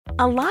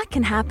A lot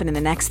can happen in the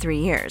next 3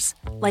 years.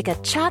 Like a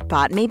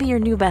chatbot may be your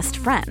new best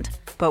friend.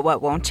 But what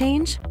won't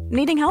change?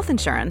 Needing health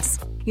insurance.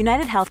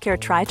 United Healthcare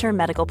Tri-Term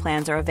Medical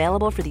Plans are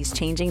available for these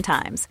changing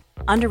times.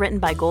 Underwritten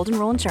by Golden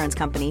Rule Insurance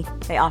Company,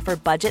 they offer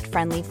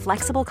budget-friendly,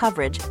 flexible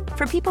coverage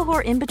for people who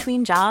are in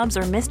between jobs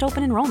or missed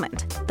open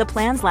enrollment. The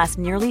plans last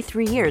nearly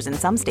 3 years in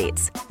some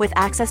states, with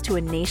access to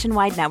a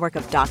nationwide network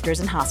of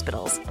doctors and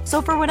hospitals.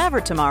 So for whatever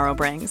tomorrow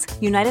brings,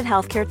 United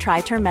Healthcare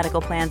Tri-Term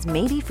Medical Plans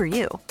may be for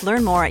you.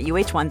 Learn more at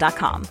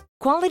uh1.com.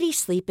 Quality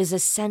sleep is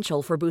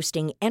essential for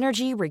boosting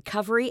energy,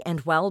 recovery,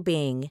 and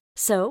well-being.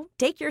 So,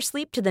 take your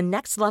sleep to the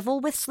next level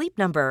with Sleep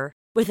Number.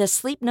 With a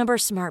Sleep Number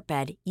smart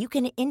bed, you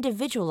can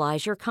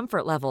individualize your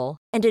comfort level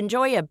and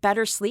enjoy a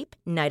better sleep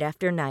night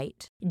after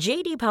night.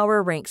 J.D.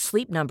 Power ranks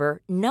Sleep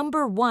Number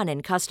number 1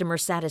 in customer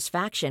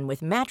satisfaction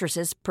with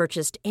mattresses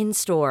purchased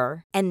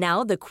in-store. And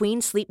now the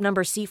Queen Sleep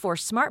Number C4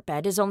 smart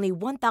bed is only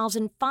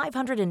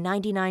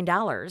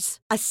 $1,599,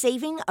 a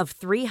saving of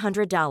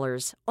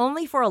 $300,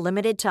 only for a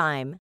limited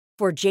time.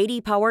 For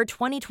JD Power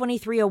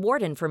 2023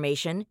 award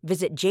information,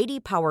 visit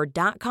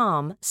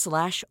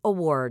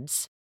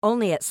jdpower.com/awards.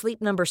 Only at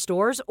Sleep Number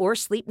stores or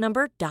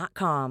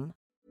sleepnumber.com.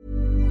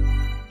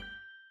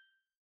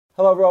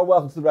 Hello everyone,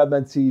 welcome to the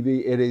Redmen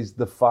TV. It is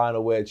the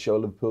final word show.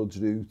 Liverpool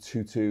drew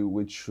 2-2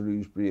 with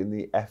Shrewsbury in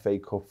the FA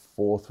Cup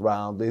 4th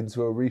round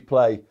into a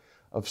replay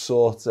of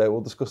sorts.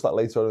 We'll discuss that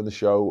later on in the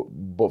show,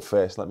 but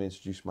first let me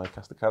introduce my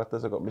cast of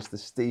characters. I've got Mr.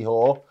 Steve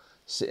Hoare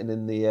sitting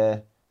in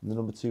the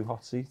number 2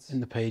 hot seat. In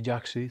the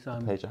Pajak seat.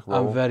 I'm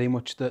very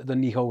much the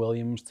Nico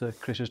Williams to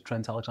Chris's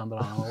Trent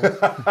Alexander-Arnold.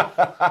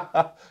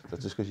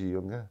 That's just because you're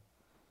younger?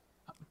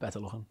 Better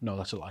looking. No,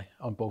 that's a lie.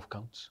 On both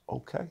counts.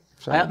 Okay.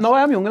 No,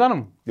 I am younger than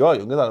him. You're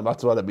younger than him,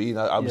 that's what I mean.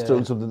 I was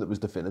doing something that was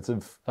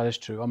definitive. That is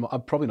true. I'm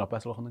probably not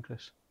better looking than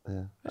Chris.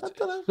 Yeah. I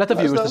don't know. Let the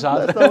viewers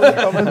decide.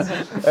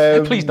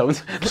 Please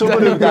don't.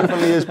 Someone who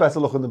definitely is better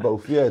looking than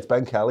both. Yeah, it's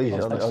Ben Kelly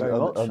on the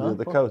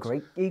other coach.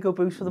 Great ego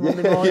boost for the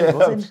Monday morning,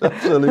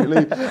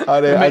 absolutely.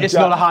 It's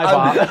not a high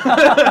bar.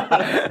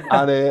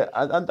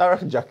 And I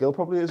reckon Jack Gill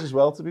probably is as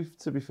well. To be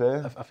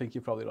fair, I think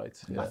you're probably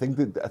right. Yeah. I think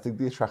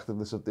the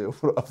attractiveness of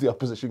the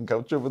opposition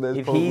coach over there.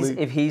 If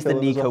he's the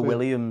Nico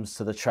Williams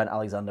to the Trent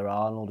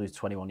Alexander-Arnold, who's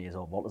 21 years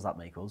old, what does that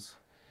make us?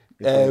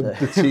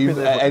 The team,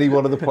 any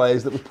one of the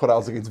players that was put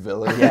out against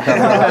Villa,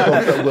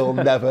 that we'll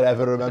never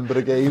ever remember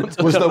again.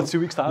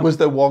 Was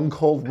there one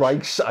called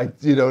Reichs?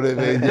 You know what I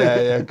mean?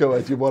 Yeah. Go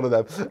ahead, you're one of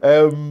them.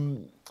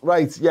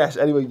 Right. Yes.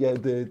 Anyway,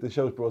 the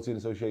show's brought to you in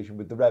association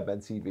with the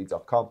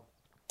redmentv.com.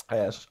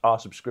 Our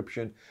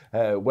subscription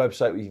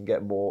website where you can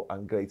get more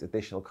and great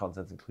additional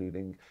content,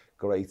 including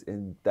great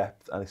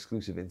in-depth and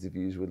exclusive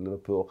interviews with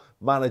Liverpool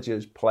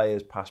managers,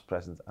 players, past,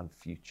 present and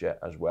future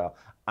as well,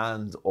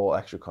 and all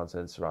extra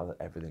content surrounding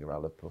everything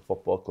around Liverpool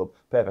Football Club.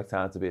 Perfect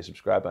time to be a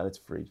subscriber, and it's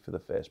free for the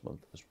first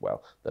month as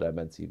well. The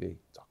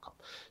redmentv.com.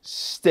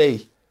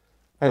 Steve,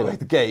 anyway,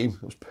 the game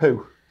was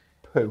poo.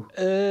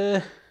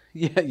 Yeah,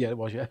 it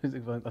was. Yeah, I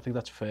think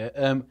that's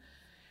fair.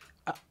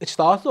 It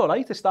started all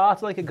right. It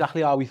started like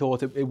exactly how we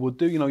thought it would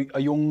do. You know,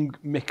 a young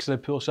mix of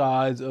Liverpool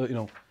side.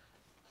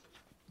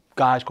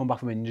 Guys come back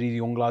from injury, the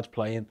young lads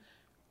playing,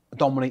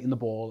 dominating the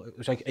ball. It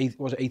was like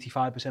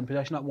 85%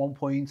 possession at one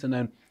point, and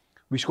then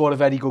we scored a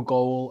very good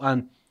goal,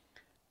 and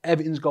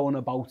everything's going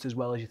about as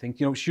well as you think.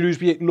 You know,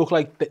 Shrewsbury look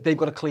like they've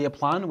got a clear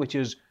plan, which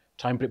is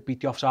try and beat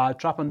the offside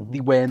trap, and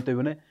they weren't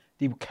doing it.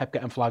 They kept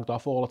getting flagged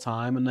off all the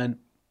time, and then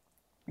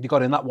they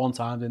got in that one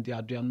time, then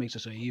Adrian makes a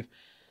save,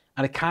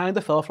 and it kind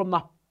of fell from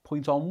that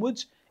point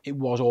onwards. It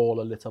was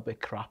all a little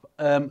bit crap.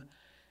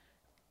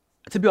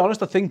 To be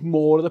honest, I think a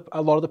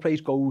lot of the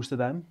praise goes to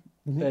them,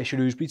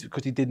 Shrewsbury,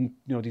 because they didn't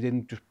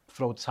just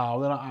throw the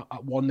towel in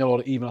at 1-0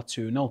 or even at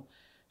 2-0.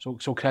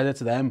 So credit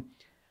to them.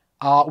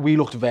 We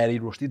looked very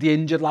rusty. The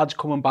injured lads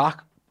coming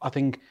back, I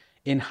think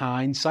in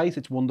hindsight,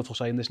 it's wonderful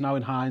saying this now,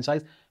 in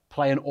hindsight,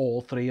 playing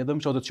all three of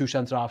them, so the two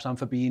centre-halves and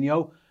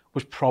Fabinho,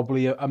 was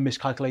probably a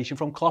miscalculation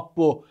from Klopp,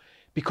 but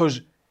because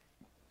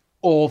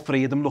all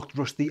three of them looked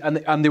rusty,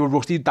 and they were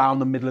rusty down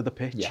the middle of the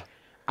pitch. Yeah.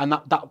 And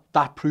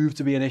that proved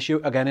to be an issue.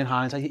 Again, in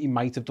hindsight, he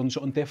might have done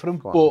something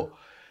different, but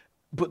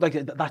like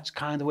that's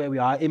kind of where we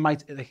are. It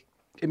might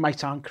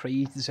sound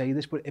crazy to say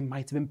this, but it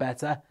might have been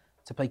better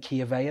to play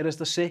Chiavea as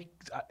the 6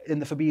 in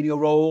the Fabinho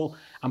role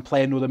and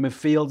play another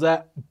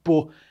midfielder.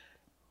 But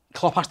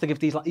Klopp has to give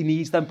these. He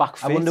needs them back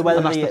fit. I wonder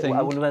whether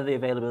the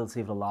availability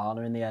of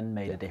Lallana in the end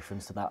made a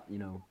difference to that.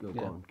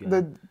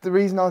 The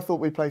reason I thought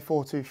we'd play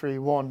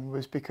 4-2-3-1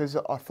 was because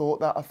I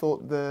thought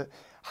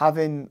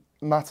having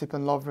Matip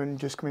and Lovren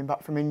just coming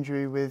back from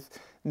injury with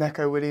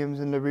Neco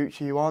Williams and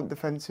Larouci, who aren't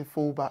defensive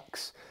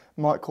fullbacks,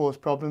 might cause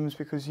problems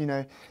because,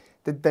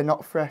 they're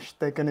not fresh,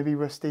 they're going to be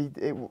rusty.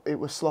 It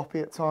was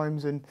sloppy at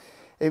times, and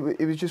it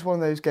was just one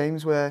of those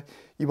games where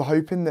you were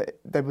hoping that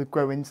they would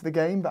grow into the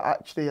game, but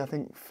actually I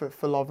think for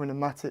Lovren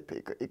and Matip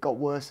it got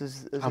worse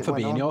as it went on.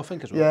 And Fabinho, I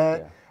think, as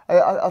well.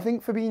 Yeah. I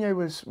think Fabinho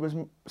was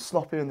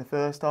sloppier in the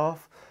first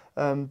half,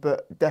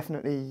 but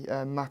definitely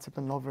Matip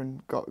and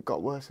Lovren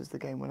got worse as the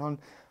game went on.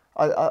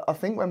 I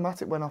think when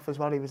Matip went off as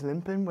well, he was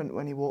limping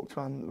when he walked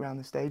around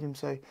the stadium,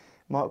 so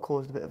might have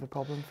caused a bit of a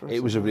problem for us.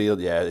 It was a real,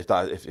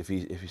 if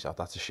he's out,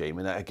 that's a shame.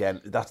 And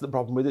again, that's the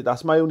problem with it.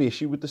 That's my only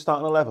issue with the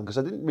starting 11, because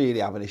I didn't really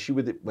have an issue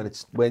with it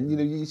when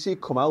you see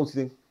it come out, you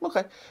think,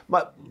 okay.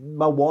 My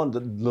one,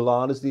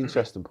 Lallana's the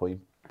interesting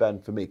point,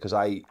 Ben, for me, because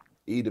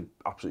he'd have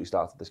absolutely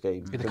started this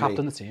game. He'd the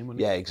captain of the team, wouldn't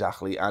he? Yeah,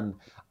 exactly. And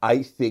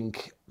I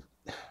think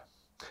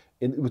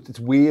it's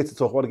weird to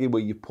talk about a game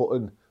where you're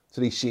putting to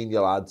these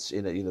senior lads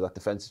in that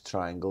defensive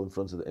triangle in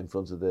front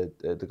of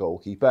the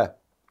goalkeeper.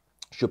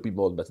 Should be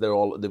more than better.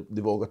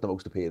 They've all got the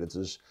most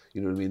appearances. You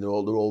know what I mean? They're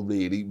all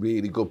really,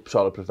 really good,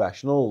 solid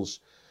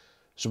professionals.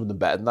 Some of them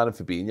better than that. And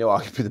Fabinho,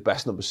 arguably the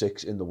best number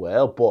 6 in the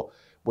world. But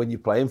when you're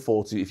playing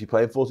 4-2, if you're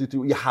playing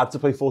 4-2-3, you had to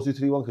play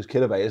 4-2-3-1 because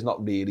Kirave is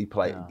not really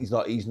playing.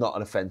 No. He's not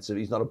an offensive.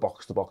 He's not a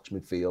box-to-box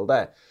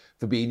midfielder.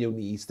 Fabinho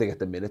needs to get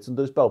the minutes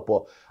under his belt.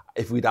 But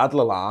if we'd had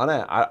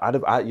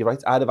Lallana, you're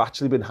right. I'd have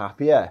actually been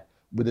happier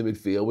with the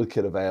midfield with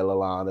Kirave,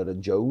 Lallana,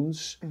 and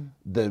Jones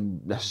than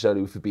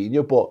necessarily with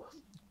Fabinho. But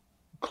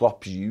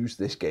Klopp's used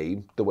this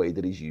game the way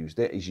that he's used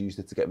it. He's used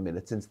it to get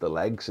minutes into the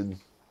legs, and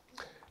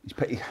he's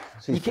paid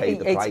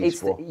the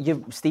price.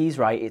 Steve's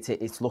right.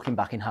 It's looking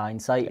back in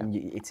hindsight, and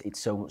it's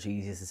so much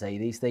easier to say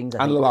these things.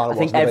 Lallana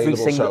wasn't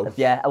available.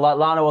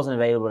 Lallana wasn't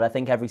available, but I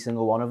think every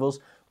single one of us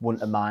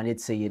wouldn't have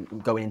minded seeing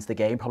going into the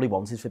game. Probably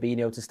wanted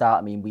Fabinho to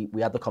start. I mean,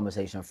 we had the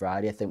conversation on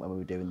Friday, I think, when we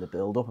were doing the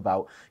build-up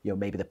about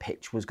maybe the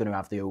pitch was going to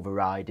have the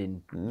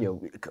overriding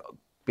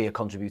be a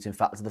contributing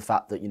factor to the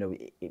fact that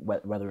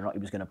whether or not he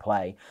was going to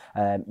play.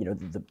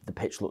 The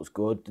pitch looks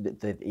good.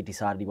 He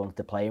decided he wanted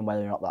to play, and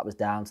whether or not that was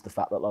down to the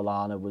fact that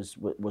Lallana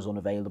was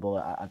unavailable,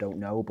 I don't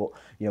know.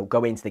 But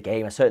going into the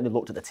game, I certainly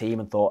looked at the team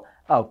and thought,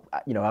 I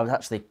was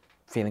actually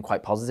feeling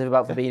quite positive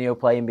about Fabinho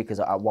playing, because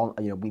I want,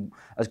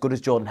 as good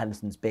as Jordan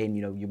Henderson's been,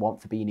 you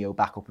want Fabinho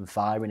back up and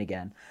firing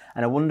again.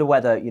 And I wonder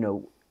whether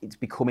it's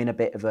becoming a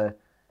bit of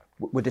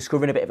we're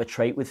discovering a bit of a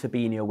trait with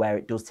Fabinho where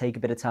it does take a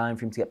bit of time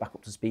for him to get back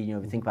up to speed.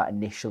 If you think about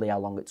initially how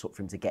long it took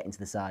for him to get into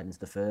the side into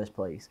the first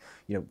place,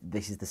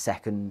 this is the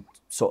second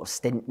sort of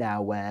stint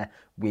now where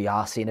we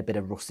are seeing a bit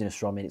of rustiness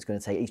from him. It's going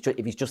to take,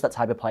 if he's just that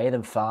type of player,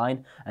 then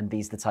fine. And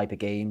these are the type of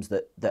games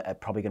that are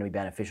probably going to be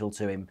beneficial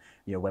to him,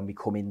 when we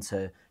come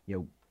into,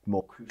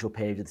 more crucial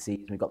period of the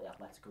season. We've got the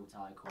Atletico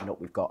tie coming up.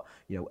 We've got,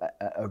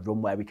 a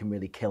run where we can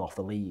really kill off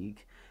the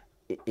league.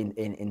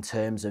 In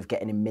terms of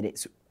getting in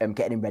minutes and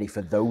getting him ready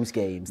for those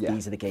games,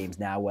 these are the games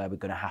now where we're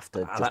going to have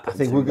to. And I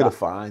think we're going to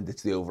find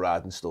it's the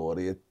overriding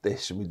story of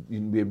this, and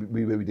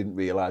we didn't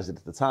realise it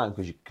at the time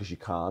because you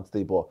can't.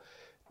 But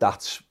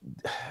that's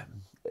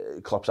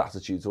Klopp's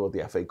attitude toward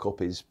the FA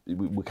Cup is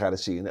we're kind of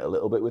seeing it a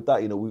little bit with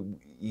that.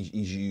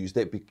 He's used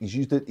it. He's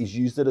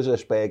used it as a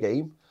spare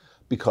game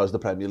because the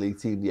Premier League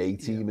team, the A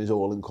team, is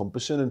all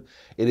encompassing, and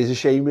it is a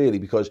shame really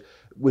because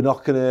we're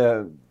going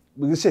to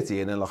sit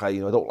here and look, I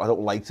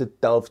don't like to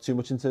delve too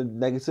much into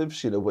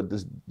negatives, but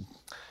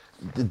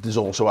there's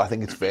also, I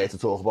think it's fair to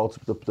talk about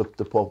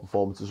the poor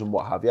performances and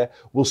what have you.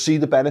 We'll see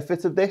the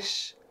benefit of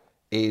this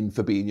in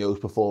Fabinho's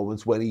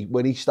performance when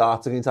he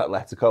starts against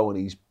Atletico and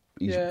he's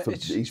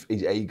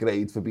A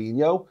grade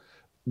Fabinho.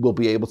 We'll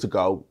be able to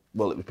go,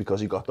 well, it was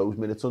because he got those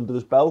minutes under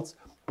his belt,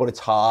 but it's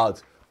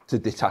hard to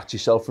detach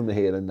yourself from the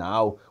here and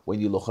now when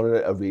you're looking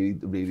at a really,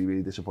 really,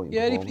 really disappointing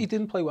performance. He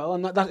didn't play well,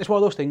 and it's one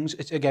of those things.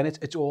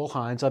 It's all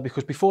hindsight,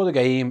 because before the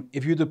game,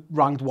 if you'd have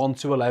ranked 1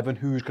 to 11,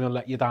 who's going to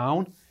let you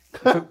down?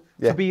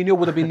 Fabinho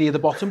would have been near the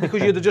bottom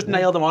because you'd have just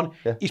nailed him on.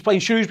 Yeah. He's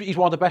playing Shrewsbury. He's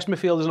one of the best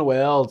midfielders in the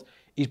world.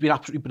 He's been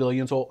absolutely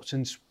brilliant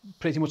since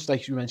pretty much,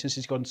 like you mentioned,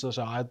 since he got into the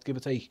side, give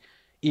or take.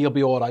 He'll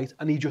be all right.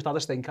 And he just had a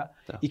stinker.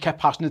 Yeah. He kept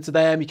passing it to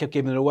them. He kept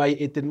giving it away.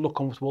 It didn't look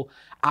comfortable.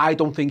 I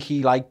don't think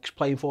he likes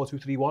playing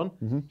 4-2-3-1.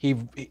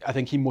 Mm-hmm. I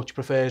think he much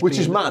prefers... Which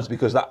is mad,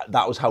 because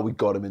that was how we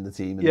got him in the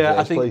team in the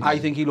first place. I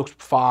think he looks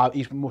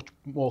he's much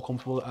more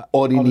comfortable.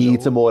 Or he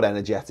needs a more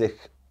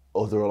energetic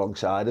other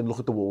alongside him. Look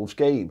at the Wolves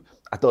game.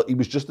 I thought he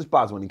was just as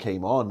bad when he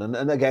came on.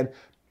 And again,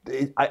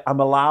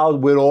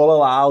 we're all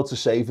allowed to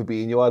say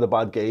Fabinho had a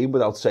bad game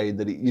without saying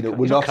that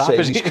we're not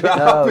saying he's crap.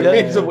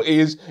 No,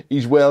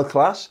 he's world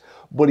class.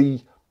 But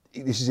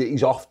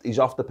he's off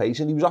the pace,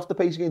 and he was off the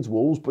pace against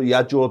Wolves. But he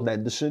had Jordan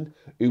Henderson,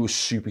 who was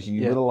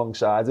superhuman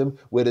alongside him.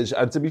 Whereas,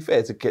 and to be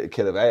fair to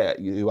Kirave,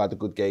 who had a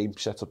good game,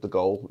 set up the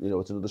goal.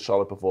 It's another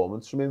solid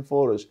performance from him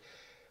for us.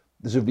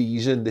 There's a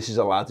reason this is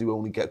a lad who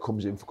only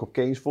comes in for cup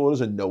games for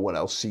us, and no one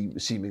else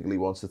seemingly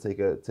wants to take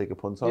a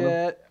punt on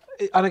him.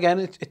 And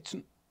again,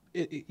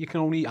 you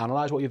can only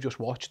analyse what you've just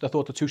watched. I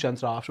thought the two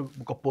centre halves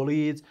got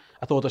bullied.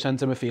 I thought the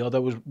centre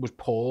midfielder was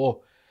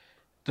poor.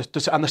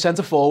 And the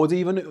centre forward,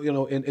 even in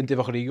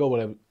Divock Origi,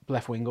 whatever,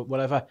 left wing,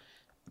 whatever,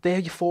 they're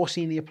your 4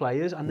 senior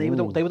players, and they were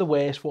the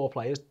worst 4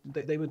 players.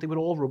 They were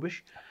all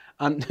rubbish.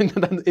 And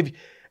then if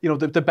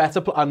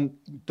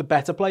the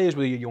better players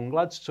were your young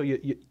lads. So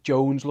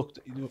Jones looked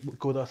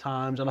good at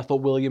times, and I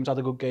thought Williams had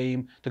a good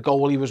game. The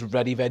goalie was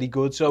very, very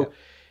good. So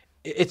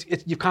it's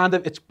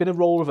been a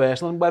role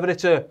reversal, and whether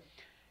it's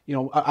you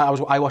know,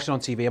 I watched it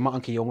on TV and Matt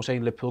and Keown was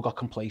saying Liverpool got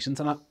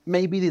complacent, and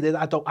maybe they did.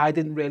 I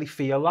didn't really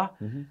feel that.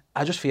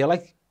 I just feel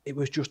like it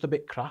was just a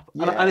bit crap,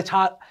 and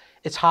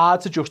it's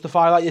hard to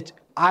justify that.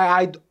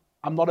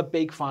 I'm not a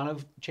big fan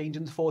of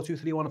changing the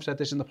 4-2-3-1. I've said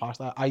this in the past.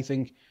 I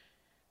think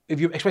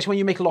especially when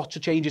you make lots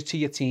of changes to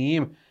your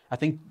team, I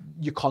think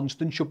your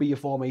constant should be your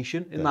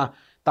formation. In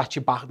that's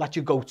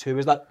your go-to.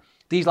 Is that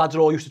these lads are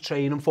all used to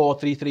training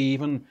 4-3-3,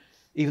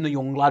 even the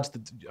young lads,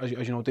 as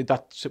you know,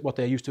 that's what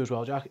they're used to as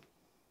well, Jack.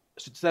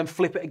 So to then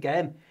flip it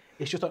again,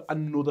 it's just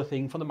another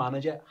thing from the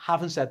manager.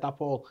 Having said that,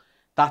 Paul,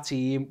 that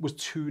team was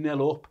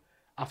 2-0 up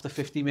after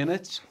 50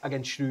 minutes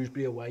against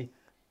Shrewsbury away.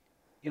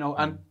 You know,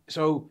 and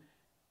so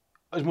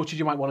as much as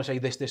you might want to say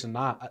this and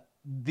that,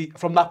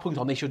 from that point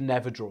on, they should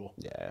never draw.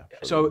 Yeah.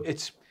 Absolutely.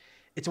 So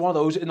it's one of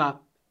those in that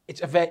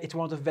it's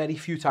one of the very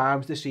few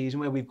times this season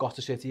where we've got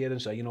to sit here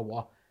and say, you know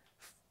what,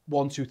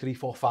 1, 2, 3,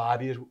 4,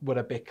 5 years were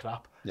a bit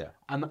crap. Yeah.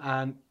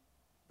 And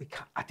we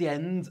at the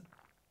end,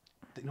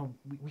 you know,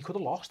 we could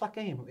have lost that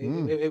game.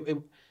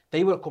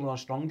 They were coming on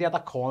strong. They had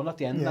that corner at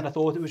the end, and I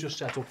thought it was just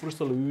set up for us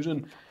to lose,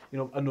 and you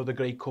know, another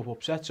great cup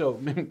upset. So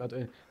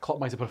Klopp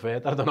might have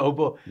preferred that, I don't know,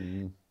 but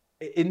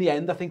in the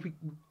end, I think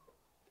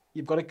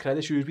you've got to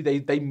credit Shrewsbury.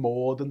 They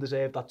more than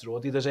deserve that draw.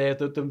 They deserve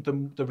the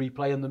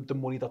replay and the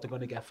money that they're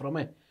going to get from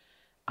it.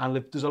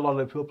 And there's a lot of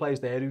Liverpool players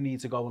there who need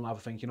to go and have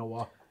a think. You know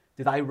what?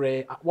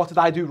 What did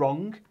I do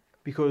wrong?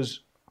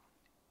 Because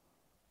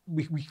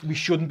we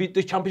shouldn't be,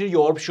 the Champions of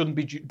Europe shouldn't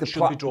be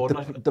drawn.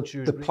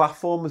 The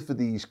platform for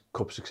these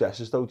cup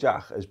successes, though,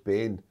 Jack, has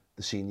been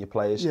the senior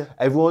players. Yeah.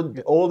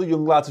 Everyone, all the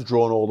young lads have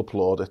drawn all the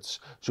plaudits.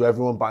 So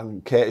everyone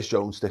banged Curtis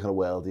Jones sticking a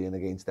worldie in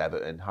against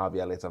Everton, Harvey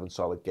Elliott having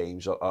solid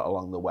games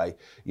along the way.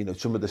 You know,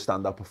 some of the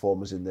standout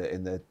performers in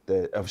the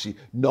obviously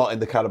not in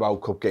the Carabao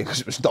Cup game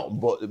because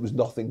it was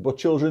nothing but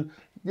children.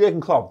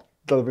 Jurgen Klopp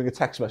delivering a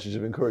text message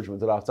of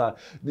encouragement at half time.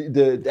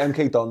 The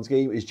MK Dons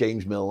game is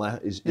James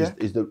Milner is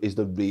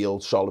the real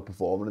solid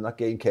performer in that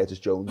game. Curtis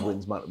Jones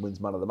wins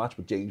man of the match,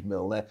 but James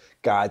Milner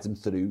guides him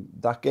through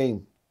that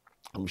game.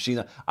 And we've seen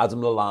that Adam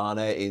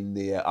Lallana in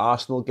the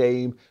Arsenal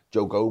game,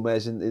 Joe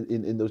Gomez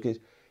in those games.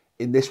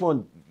 In this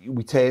one,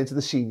 we turn to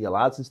the senior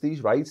lads, and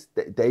Steve's right.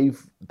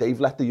 They've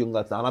let the young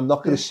lads down. I'm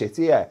not going to sit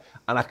here,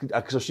 and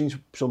because I've seen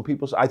some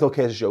people say, I thought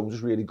Curtis Jones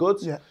was really good.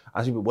 Yeah.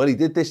 I think, well, he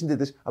did this and did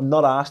this. I'm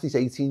not asked. He's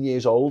 18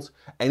 years old.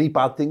 Any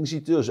bad things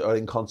he does are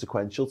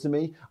inconsequential to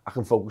me. I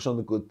can focus on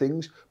the good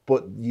things,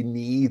 but you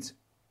need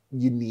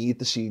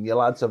the senior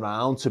lads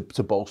around to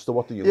bolster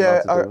what the young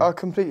lads are doing. Yeah, I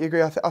completely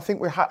agree. I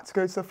think we had to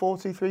go to the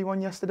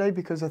 4-2-3-1 yesterday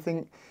because I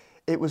think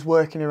it was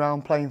working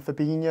around playing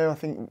Fabinho. I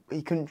think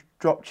he couldn't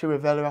drop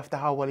Chirivella after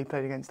how well he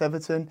played against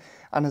Everton.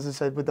 And as I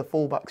said, with the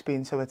fullbacks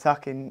being so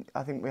attacking,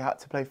 I think we had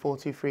to play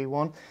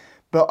 4-2-3-1.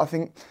 But I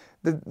think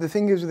the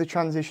thing is with the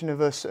transition of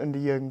us under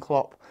Jurgen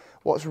Klopp,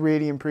 what's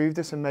really improved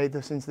us and made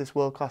us into this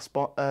world-class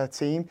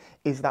team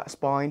is that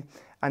spine.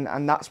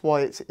 And that's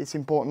why it's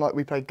important. Like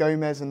we played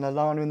Gomez and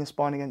Lallana in the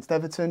spine against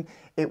Everton.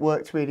 It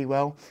worked really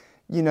well.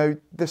 You know,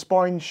 the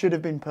spine should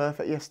have been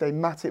perfect yesterday.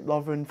 Matip,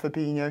 Lovren,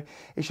 Fabinho,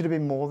 it should have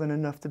been more than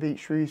enough to beat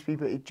Shrewsbury,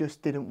 but it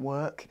just didn't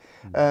work.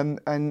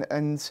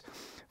 And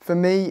for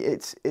me,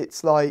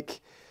 it's like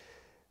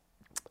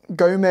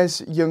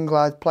Gomez, young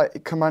lad,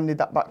 commanded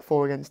that back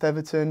four against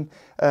Everton.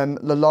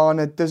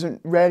 Lallana doesn't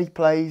rarely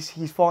plays.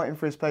 He's fighting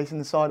for his place in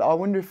the side. I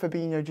wonder if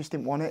Fabinho just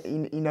didn't want it.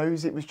 He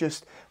knows it was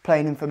just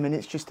playing him for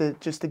minutes just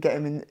to get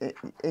him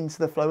into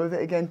the flow of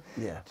it again.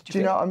 Yeah. Do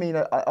you know what I mean?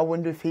 I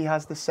wonder if he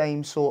has the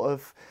same sort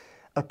of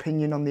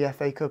opinion on the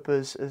FA Cup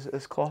as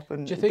Klopp,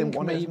 and do you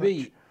think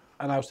maybe?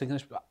 And I was thinking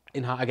this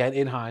in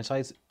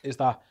hindsight, is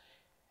that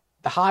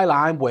the high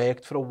line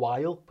worked for a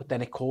while, but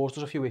then it caused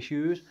us a few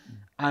issues,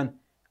 and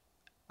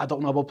I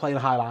don't know about playing a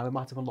high line with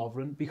Matip and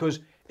Lovren because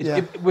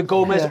with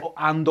Gomez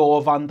and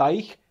or Van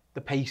Dijk,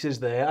 the pace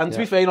is there, and to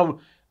be fair, you know,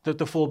 the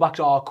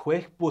fullbacks are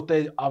quick, but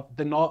they're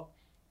not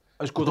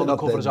as good on the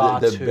cover as our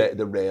two.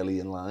 They're rarely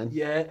in line.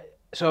 Yeah,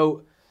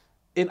 so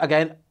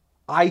again,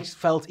 I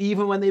felt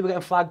even when they were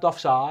getting flagged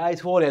offside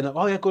for it,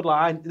 oh yeah, good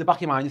line. In the back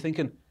of your mind, you're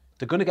thinking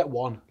they're going to get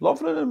one.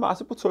 Lovren and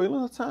Matip were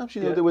toiling at times.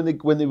 You know,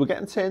 when they were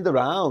getting turned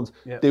around,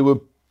 they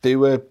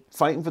were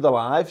fighting for their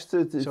lives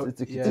to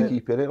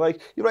keep in it.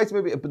 Like you're right,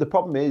 maybe. But the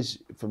problem is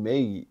for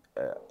me,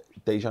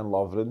 Dejan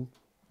Lovren,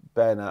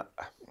 Ben.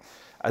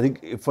 I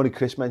think funny.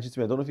 Chris mentioned to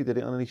me. I don't know if he did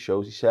it on any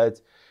shows. He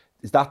said,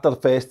 "Is that the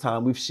first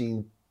time we've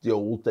seen the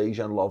old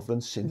Dejan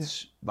Lovren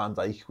since Van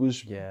Dijk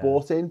was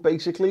brought in,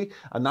 basically?"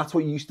 And that's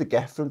what you used to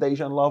get from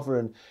Dejan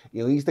Lovren.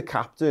 You know, he's the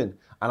captain,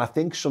 and I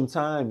think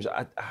sometimes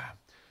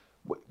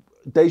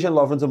Dejan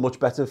Lovren's a much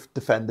better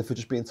defender for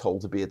just being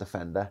told to be a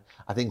defender.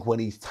 I think when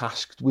he's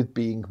tasked with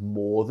being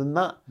more than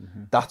that,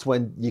 that's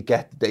when you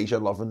get the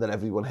Dejan Lovren that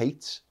everyone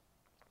hates.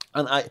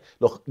 And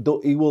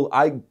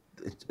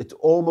it's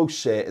almost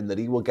certain that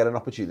he will get an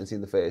opportunity in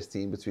the first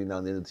team between now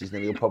and the end of the season,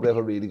 and he'll probably have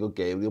a really good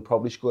game. He'll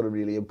probably score a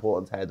really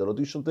important header or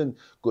do something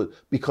good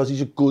because he's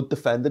a good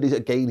defender.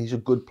 He's a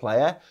good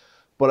player.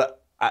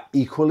 But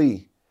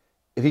equally,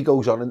 if he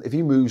goes on and if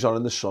he moves on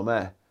in the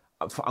summer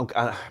It's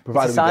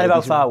a sign of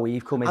how far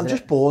we've come, isn't it? I'm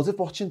just bored of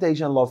watching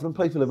Dejan Lovren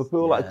play for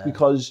Liverpool, like,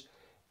 because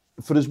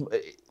for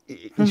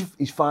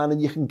he's fine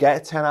and you can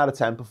get 10 out of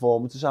 10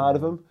 performances out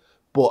of him.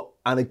 But,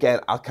 and again,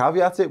 I'll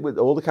caveat it with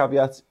all the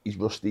caveats. He's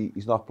rusty.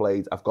 He's not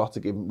played. We've got to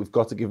give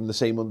him the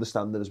same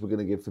understanding as we're going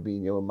to give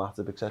Fabinho and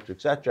Matip, etc.,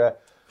 etc.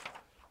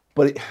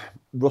 But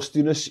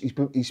rustiness.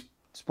 He's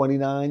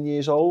 29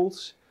 years old.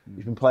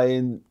 He's been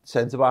playing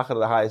centre back at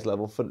the highest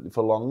level for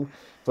a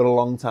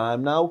long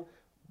time now.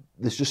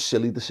 There's just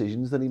silly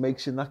decisions that he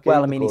makes in that game.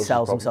 Well, I mean, he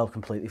sells himself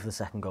completely for the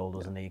second goal,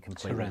 doesn't he?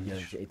 Completely.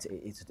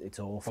 It's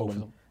awful. Both of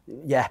them.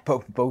 Yeah,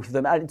 both of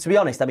them. And to be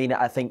honest, I mean,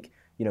 I think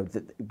you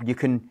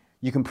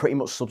can pretty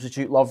much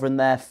substitute Lovren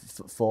there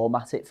for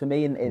Matip for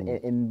me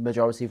in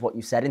majority of what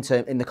you said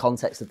in the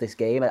context of this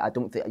game. I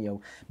don't think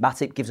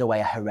Matip gives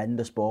away a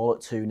horrendous ball at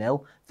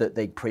 2-0 that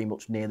they pretty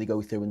much nearly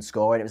go through and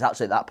score. And it was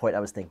actually at that point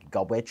I was thinking,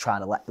 God, we're trying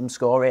to let them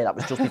score here. That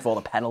was just before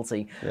the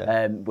penalty.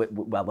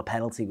 The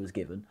penalty was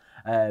given.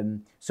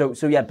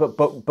 So yeah, but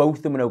both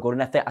of them were no good,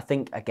 and I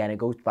think again it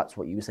goes back to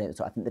what you were saying.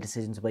 So I think the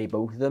decision to play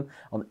both of them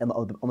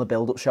on the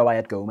build-up show, I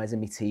had Gomez in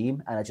my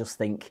team, and I just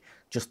think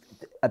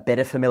a bit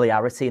of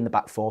familiarity in the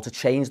back four to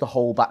change the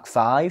whole back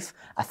five,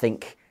 I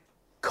think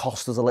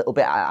cost us a little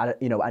bit. I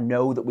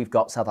know that we've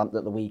got Southampton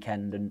at the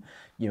weekend, and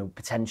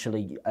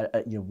potentially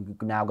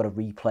we've now got a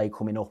replay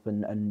coming up,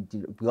 and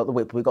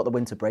we've got the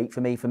winter break.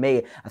 For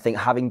me, I think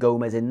having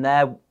Gomez in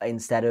there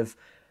instead of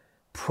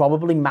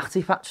probably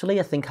Matip, actually,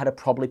 I think I'd have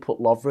probably put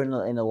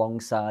Lovren in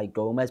alongside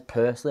Gomez.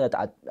 Personally,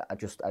 I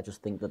just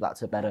think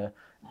that's a better.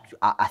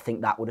 I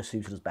think that would have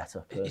suited us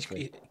better.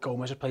 Personally,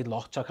 Gomez has played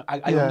lots.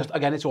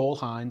 Again, it's all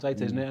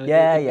hindsight, isn't it?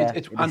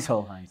 It's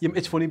all hindsight.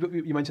 It's funny, but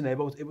you mentioned there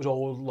about it was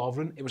old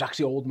Lovren. It was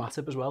actually old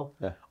Matip as well.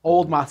 Yeah.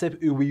 Old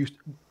Matip, who we used,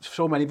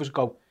 so many of us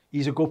go,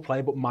 he's a good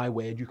player, but my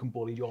word, you can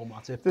bully your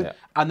Matip. Yeah.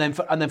 And then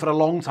for a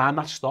long time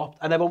that stopped,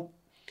 and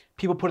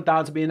people put it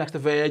down to being next to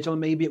Virgil,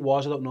 and maybe it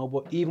was, I don't know,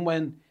 but even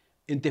when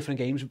in different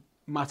games,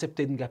 Matip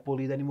didn't get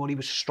bullied anymore. He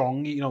was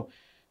strong.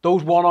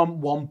 Those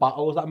one-on-one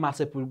battles that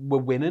Matip were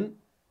winning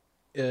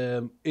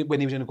when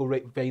he was in a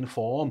good vein of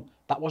form,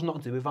 that wasn't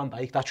nothing to do with Van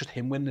Dijk. That's just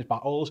him winning his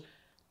battles.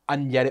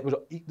 And yet it was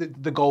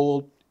the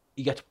goal.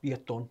 He gets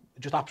done,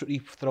 just absolutely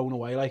thrown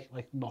away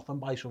like nothing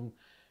by some.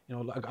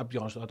 I'll be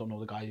honest, I don't know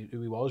the guy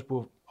who he was,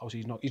 but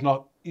obviously he's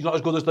not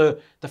as good as the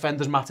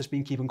defenders Matip's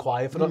been keeping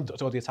quiet for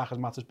it, or the attackers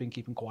Matip's been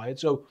keeping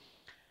quiet. So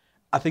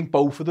I think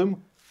both of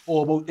them.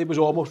 It was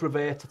almost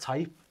revert to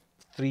type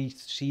 3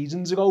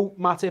 seasons ago,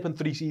 Matip, and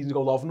 3 seasons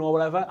ago, Lovren or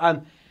whatever.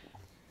 And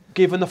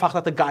given the fact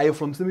that the guy in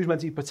front of them who's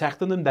meant to be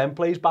protecting them then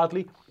plays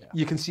badly,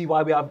 you can see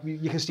why we have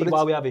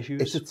issues.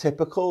 It's a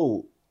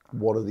typical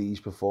one of these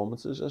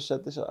performances. I've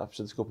said this a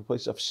couple of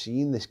places. I've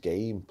seen this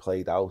game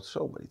played out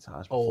so many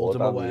times before.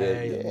 Oldham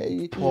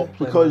away,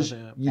 because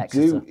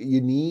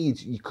you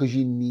need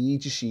your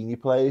senior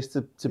players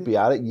to be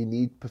at it. You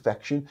need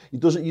perfection. You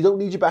don't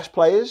need your best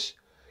players.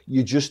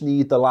 You just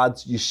need the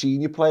lads, your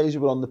senior players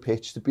who are on the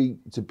pitch to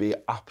be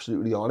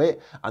absolutely on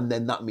it, and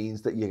then that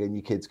means that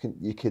your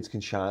kids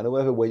can shine or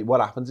whatever. What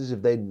happens is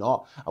if they're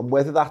not, and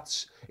whether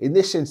that's in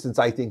this instance,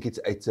 I think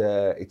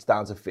it's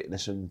down to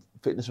fitness and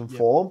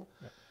form,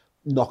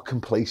 not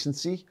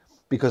complacency.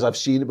 Because I've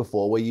seen it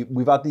before where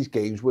we've had these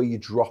games where you're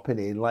dropping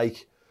in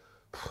like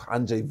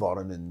Andrei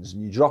Voronins,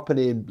 and you're dropping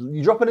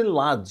in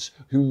lads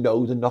who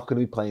know they're not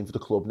going to be playing for the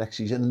club next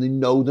season, and they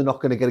know they're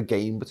not going to get a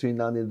game between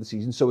now and the end of the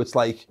season. So it's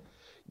like,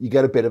 you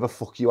get a bit of a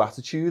fuck you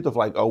attitude of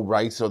like, oh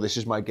right, so this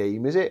is my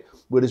game, is it?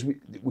 Whereas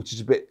which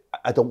is a bit,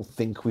 I don't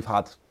think we've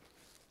had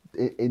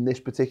in this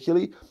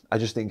particularly. I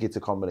just think it's a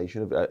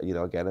combination of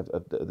again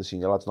of the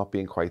senior lads not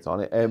being quite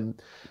on it.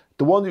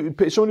 Someone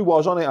who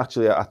was on it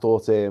actually, I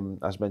thought,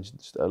 as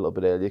mentioned a little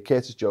bit earlier,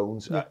 Curtis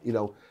Jones.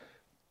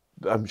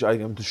 I'm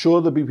sure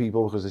there'll be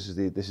people, because this is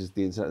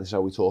the internet, this is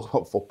how we talk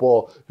about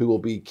football, who will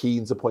be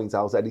keen to point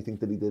out anything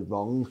that he did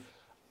wrong.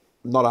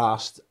 Not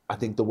asked. I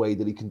think the way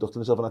that he conducted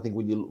himself, and I think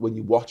when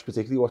you watch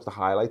the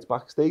highlights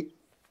backstage,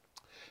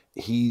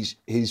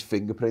 his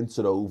fingerprints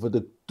are over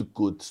the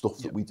good stuff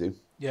that we do.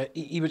 Yeah,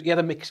 he had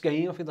a mixed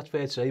game, I think that's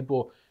fair to say,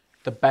 but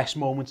the best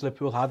moments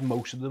Liverpool had,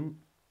 most of them,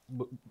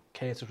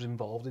 Curtis was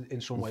involved in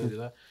some way or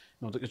the other.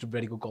 It's a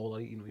very good goal.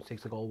 He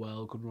takes the goal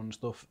well, good run and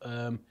stuff.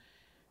 A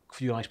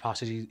few nice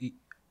passes.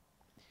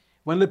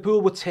 When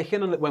Liverpool were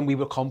ticking and when we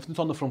were confident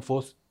on the front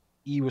foot,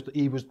 he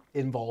was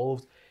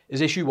involved. His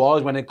issue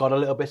was when it got a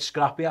little bit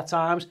scrappy at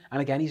times, and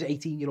again, he's an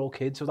 18-year-old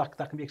kid, so that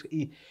can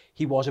be.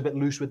 He was a bit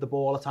loose with the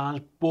ball at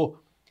times, but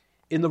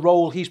in the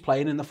role he's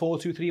playing in the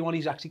 4-2-3-1,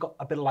 he's actually got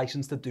a bit of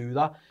license to do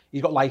that.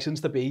 He's got license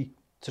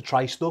to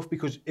try stuff,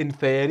 because in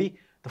theory,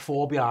 the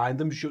 4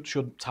 behind him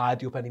should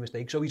tidy up any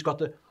mistakes. So he's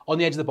got on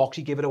the edge of the box,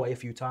 he gave it away a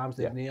few times,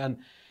 didn't he?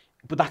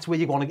 But that's where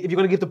if you're going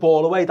to give the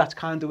ball away, that's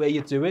kind of where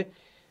you do it.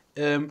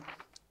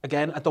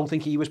 Again, I don't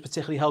think he was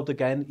particularly helped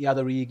again. He had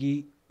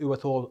Origi, who I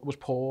thought was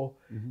poor.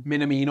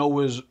 Minamino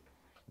was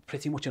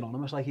pretty much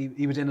anonymous. Like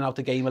he was in and out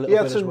the game a little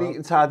bit as well. He had some neat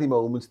and tidy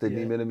moments, didn't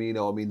he,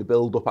 Minamino? I mean, the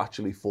build-up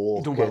actually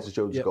for Curtis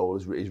Jones' goal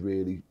is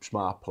really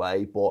smart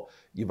play. But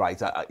you're right,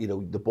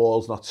 the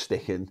ball's not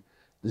sticking.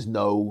 there's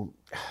no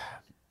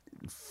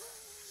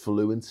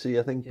fluency,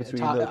 I think,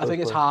 between hard, those. I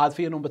think it's hard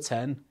for your number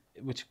 10,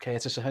 which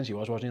Curtis essentially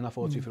wasn't he, in that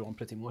 4-2-3-1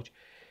 pretty much.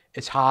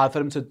 It's hard for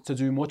him to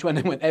do much when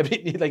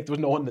everything, like, there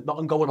was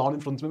nothing going on in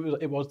front of him.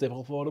 It was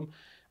difficult for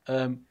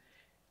him.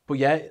 But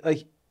yeah,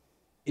 like,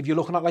 if you're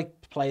looking at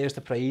like players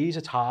to praise,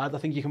 it's hard. I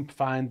think you can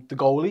find the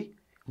goalie,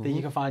 then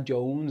you can find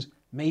Jones,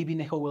 maybe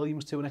Nico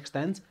Williams to an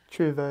extent.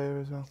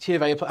 Shrewsbury as well.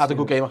 Shrewsbury had a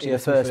good game actually. The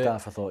first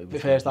half, I thought he was. The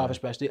first half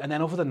especially, and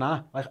then other than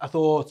that, like, I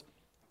thought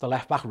the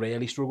left back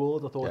really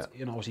struggled. I thought,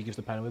 obviously he gives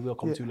the penalty, we'll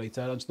come to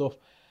later and stuff.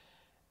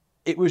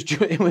 It was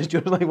just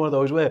like one of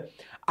those where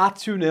at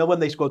 2-0 when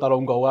they scored that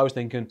own goal, I was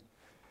thinking,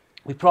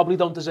 we probably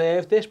don't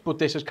deserve this, but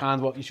this is kind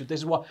of what you should.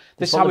 This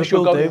is how we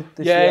should go.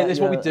 This is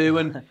what we do,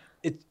 and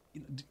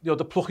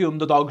the plucky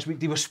underdogs.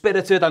 They were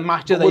spirited and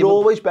matched. We're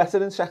always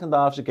better in second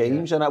halves of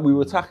games, and we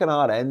were attacking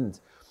our end,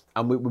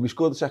 and when we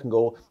scored the second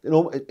goal,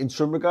 in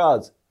some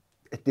regards,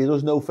 it did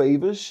us no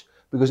favours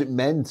because it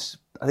meant,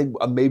 I think,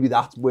 and maybe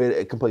that's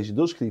where complacency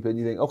does creep in.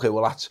 You think, okay,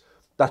 well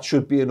that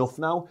should be enough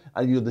now,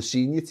 and the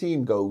senior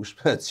team goes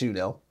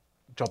 2-0.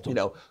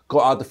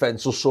 Got our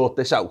defence, will sort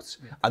this out,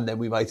 and then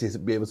we might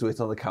be able to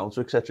hit on the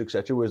counter, etc.,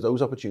 etc. Whereas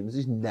those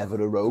opportunities never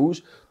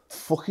arose.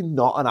 Fucking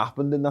nothing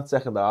happened in that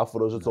second half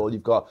for us at all.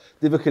 You've got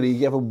Divock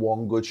Origi having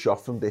one good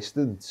shot from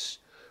distance,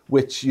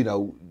 which, you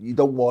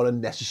don't want to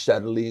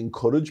necessarily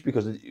encourage,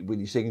 because when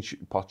you're taking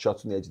pot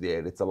shots from the edge of the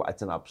area,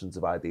 it's an absence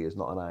of ideas,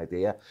 not an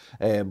idea.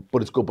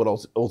 But it's good, but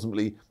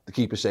ultimately the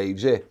keeper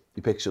saves it,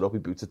 he picks it up, he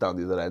boots it down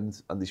the other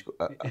end, and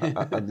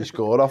they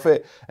score off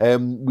it.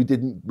 We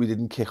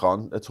didn't kick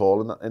on at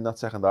all in that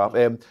second half.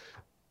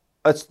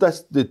 Let's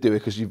do it,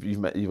 because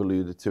you've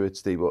alluded to it,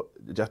 Steve, but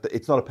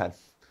it's not a pen.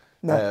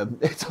 No.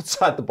 It's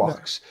outside the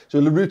box.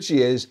 So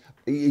Larouci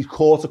he's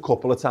caught a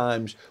couple of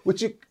times,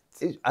 which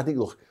I think,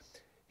 look,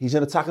 he's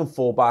an attacking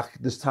fullback.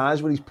 There's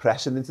times when he's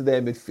pressing into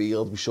their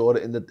midfield. We saw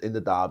it in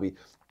the derby.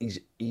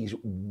 He's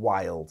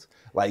wild.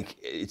 Like,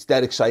 it's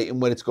dead exciting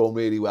when it's going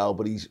really well,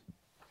 but he's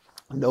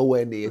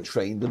nowhere near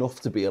trained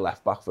enough to be a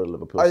left back for a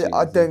Liverpool team.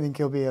 I don't think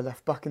he'll be a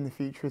left back in the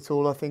future at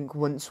all. I think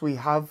once we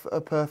have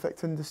a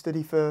perfect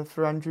understudy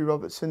for Andrew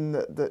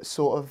Robertson that's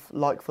sort of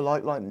like for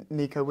like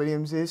Nico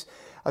Williams is,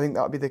 I think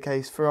that would be the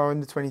case. For our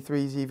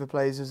under-23s, he either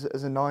plays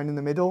as a 9 in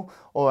the middle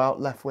or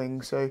out left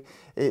wing. So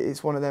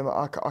it's one of them.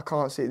 I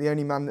can't see it. The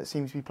only man that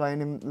seems to be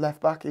playing him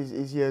left back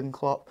is Jurgen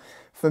Klopp.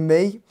 For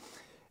me,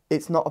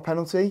 it's not a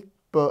penalty,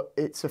 but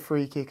it's a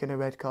free kick and a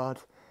red card.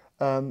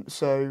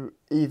 So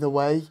either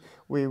way,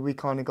 we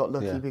kind of got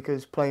lucky,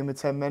 because playing with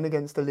 10 men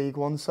against the League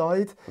One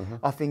side,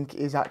 I think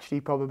is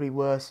actually probably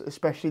worse,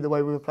 especially the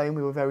way we were playing.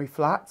 We were very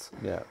flat.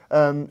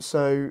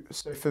 So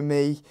for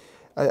me,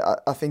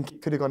 I think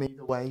it could have gone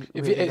either way.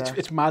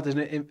 It's mad, isn't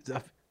it?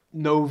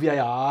 No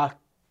VAR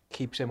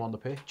keeps him on the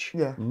pitch.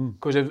 Yeah.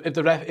 Because if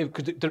the ref,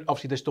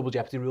 obviously this double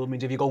jeopardy rule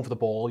means if you're going for the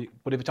ball,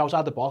 but if it's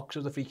outside the box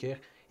as a free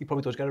kick, he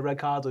probably does get a red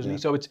card, doesn't he?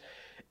 So it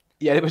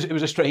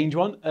was a strange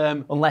one.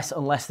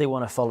 Unless they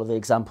want to follow the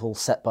example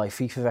set by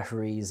FIFA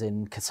referees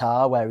in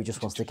Qatar, where he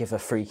just wants to give a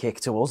free kick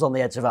to us on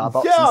the edge of our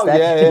box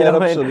instead. You know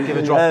what I mean?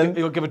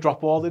 Give a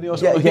drop ball, didn't he? Or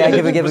something?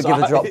 Give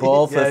a drop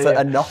ball for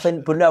a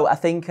nothing. But no, I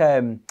think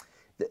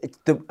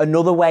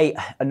another way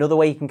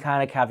you can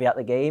kind of caveat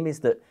the game is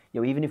that,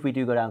 even if we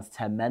do go down to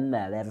 10 men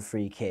there, they have a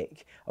free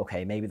kick.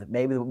 Okay, maybe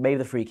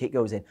the free kick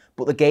goes in,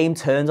 but the game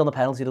turns on the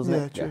penalty, doesn't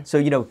it? True.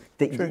 So the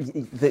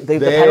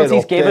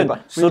penalty's given.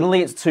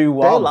 Suddenly it's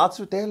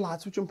 2-1. Their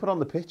lads were jumping on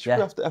the pitch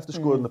after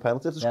scoring the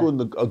penalty, after scoring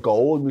a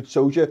goal, and it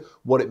showed you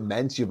what it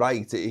meant. You're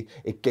right.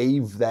 It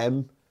gave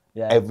them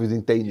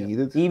everything they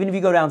needed. Even if you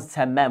go down to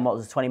 10 men, what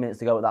was 20 minutes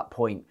to go at that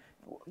point?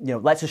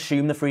 Let's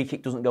assume the free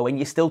kick doesn't go in.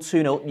 You're still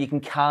 2-0. You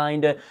can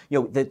kind of,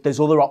 there's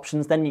other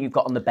options then you've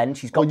got on the bench.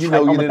 He's got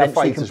Trent on the bench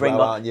you can bring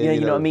on. You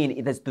know what I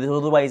mean? There's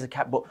other ways of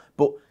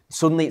but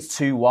suddenly it's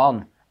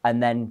 2-1.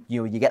 And then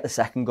you get the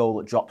second goal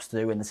that drops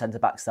through, and the centre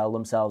backs sell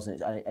themselves,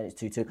 and it's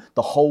 2-2.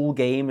 The whole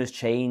game has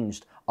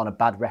changed on a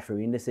bad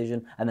refereeing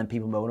decision, and then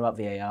people moan about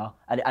VAR.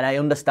 And I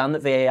understand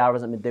that VAR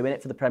hasn't been doing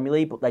it for the Premier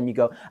League, but then you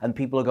go and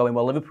people are going,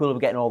 well, Liverpool are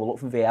getting all the luck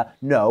from VAR.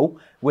 No,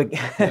 we're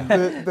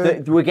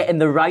getting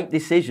the right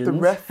decisions.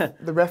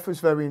 The ref was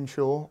very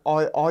unsure.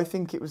 I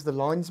think it was the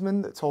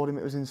linesman that told him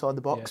it was inside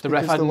the box. The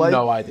ref had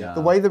no idea.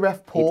 The way the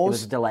ref paused, it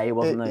was a delay,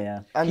 wasn't it?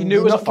 Yeah. And he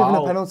knew it was not a foul.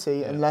 given a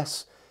penalty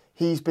unless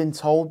he's been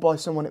told by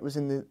someone it was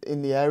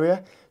in the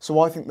area.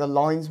 So I think the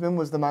linesman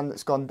was the man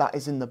that's gone, that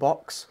is in the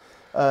box.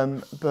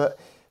 But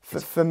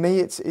for me,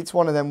 it's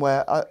one of them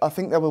where I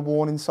think there were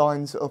warning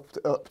signs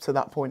up to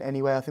that point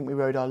anyway. I think we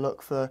rode our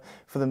luck for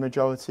the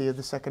majority of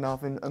the second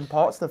half and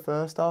parts of the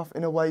first half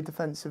in a way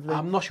defensively.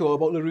 I'm not sure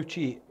about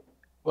Larouci.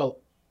 Well,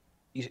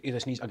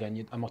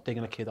 again, I'm not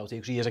taking a kid out here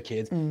because he is a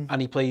kid and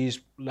he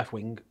plays left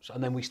wing,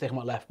 and then we stick him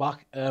at left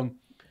back.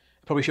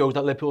 Probably shows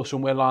that Liverpool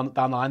somewhere down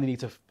the line they need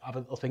to have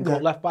a think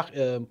about left back,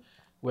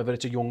 whether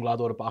it's a young lad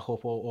or a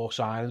backup or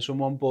signing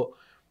someone. But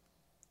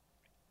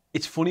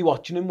it's funny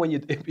watching him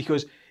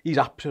because he's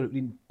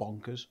absolutely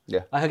bonkers. Yeah.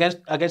 Like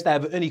against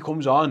Everton, he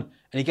comes on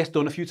and he gets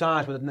done a few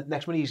times, but the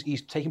next one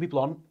he's taking people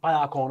on by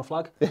our corner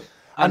flag.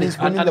 And he's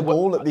winning the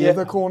ball at the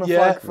other corner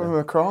flag from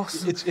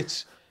across.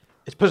 It's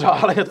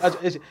bizarre. Like,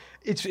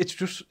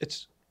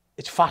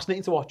 it's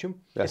fascinating to watch him.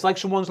 Yeah. It's like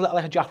someone's let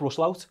like a Jack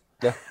Russell out.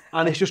 Yeah.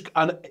 And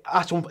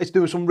it's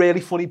doing some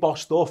really funny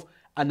boss stuff,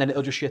 and then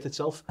it'll just shit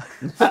itself.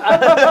 It's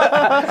kind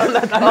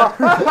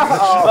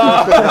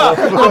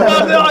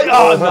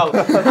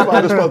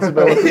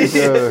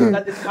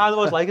of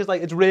what's like. It's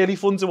like it's really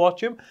fun to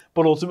watch him,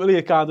 but ultimately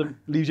it kind of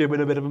leaves you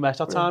in a bit of a mess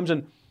at times.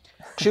 And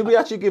should we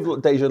actually give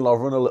Dejan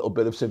Lovren a little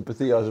bit of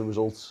sympathy as a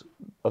result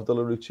of the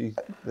Larouci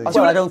thing?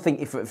 Well, I don't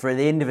think for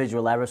the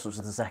individual error such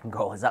as the second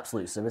goal is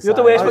absolute suicide. You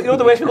know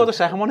the worst thing about the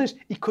second one is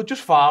he could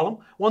just foul him.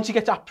 Once he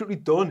gets absolutely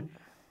done,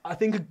 I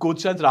think a good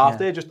centre half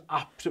there just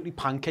absolutely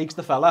pancakes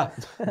the fella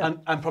and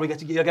probably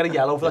you'll get a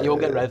yellow for that. You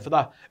won't get red for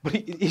that. But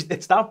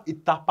it's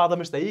that bad a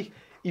mistake.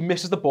 He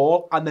misses the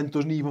ball and then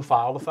doesn't even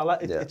foul the fella.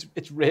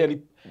 It's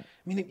really.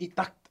 I mean,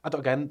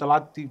 again, the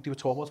lad they were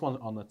talking about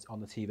him on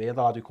the TV,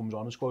 the lad who comes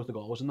on and scores the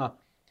goals and that.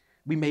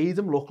 We made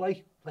him look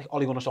like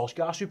Ole Gunnar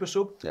Solskjaer super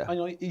sub. Yeah.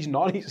 And, he's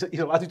not. He's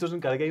a lad who doesn't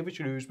get a game for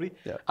Shrewsbury.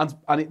 Yeah. And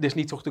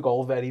he took the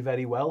goal very,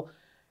 very well.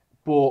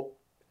 But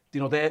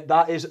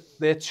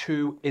they're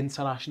two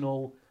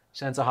international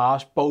centre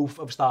halves. Both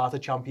have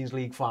started Champions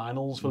League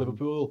finals for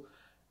Liverpool.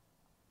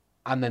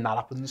 And then that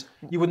happens.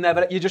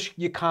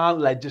 You can't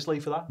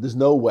legislate for that. There's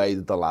no way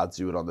that the lads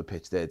who are on the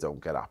pitch there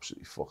don't get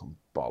absolutely fucking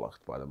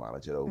bollocked by the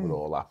manager over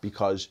all that,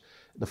 because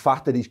the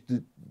fact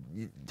that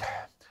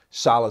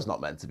Salah's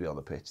not meant to be on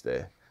the pitch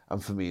there,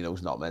 and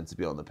Firmino's not meant to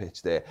be on the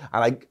pitch there,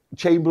 and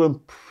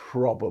Chamberlain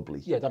probably.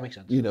 Yeah, that makes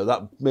sense.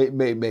 That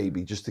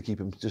maybe just to keep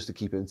him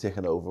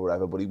ticking over, or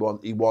whatever. But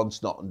he wants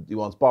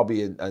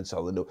Bobby and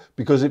Salah,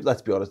 because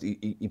let's be honest,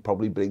 he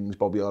probably brings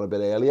Bobby on a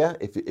bit earlier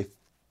if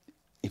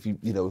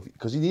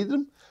because he needed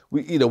him.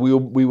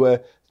 We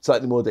were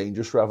slightly more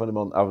dangerous for having him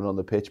on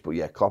the pitch, but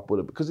yeah, Klopp would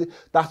have, because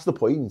that's the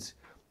point,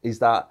 is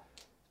that.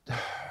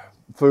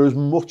 For as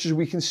much as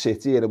we can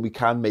sit here and we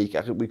can we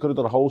could have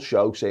done a whole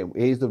show saying,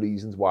 here's the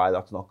reasons why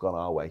that's not gone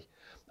our way,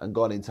 and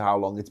gone into how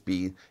long it's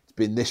been. It's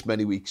been this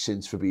many weeks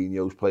since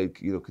Fabinho's played,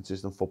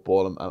 consistent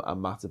football, and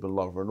Matip and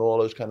Lovren and all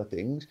those kind of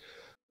things.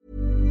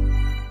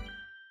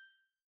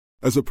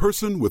 As a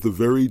person with a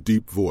very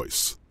deep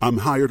voice, I'm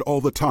hired all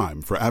the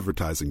time for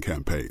advertising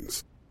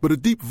campaigns. But a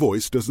deep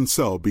voice doesn't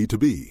sell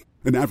B2B,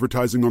 and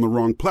advertising on the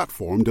wrong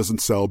platform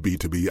doesn't sell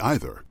B2B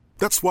either.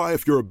 That's why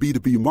if you're a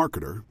B2B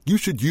marketer, you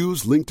should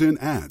use LinkedIn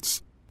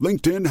ads.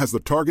 LinkedIn has the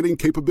targeting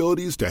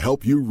capabilities to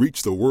help you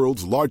reach the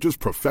world's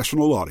largest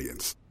professional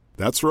audience.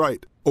 That's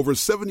right, over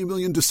 70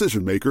 million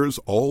decision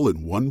makers all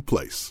in one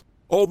place.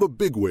 All the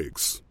big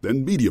wigs,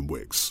 then medium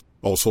wigs,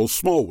 also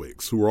small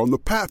wigs who are on the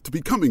path to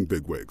becoming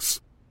big wigs.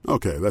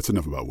 Okay, that's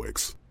enough about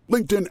wigs.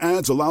 LinkedIn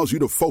ads allows you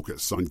to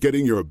focus on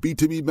getting your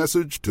B2B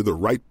message to the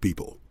right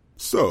people.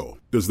 So,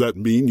 does that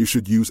mean you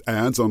should use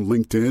ads on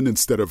LinkedIn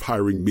instead of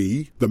hiring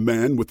me, the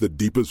man with the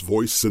deepest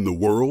voice in the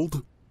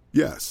world?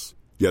 Yes.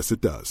 Yes,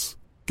 it does.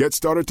 Get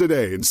started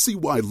today and see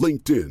why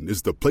LinkedIn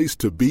is the place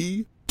to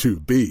be to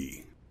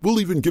be.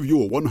 We'll even give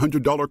you a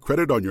 $100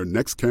 credit on your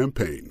next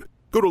campaign.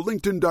 Go to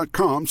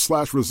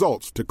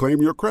linkedin.com/results to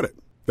claim your credit.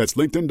 That's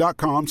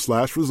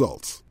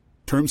linkedin.com/results.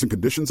 Terms and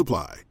conditions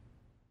apply.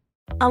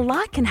 A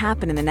lot can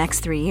happen in the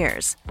next 3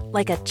 years.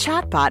 Like a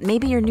chatbot may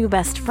be your new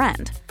best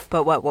friend.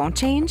 But what won't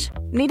change?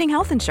 Needing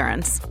health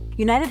insurance.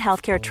 United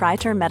Healthcare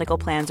Tri-Term Medical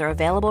Plans are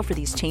available for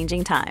these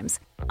changing times.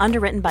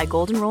 Underwritten by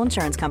Golden Rule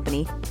Insurance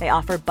Company, they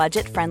offer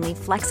budget-friendly,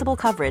 flexible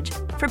coverage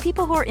for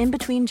people who are in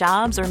between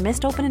jobs or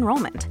missed open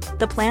enrollment.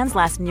 The plans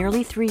last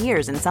nearly 3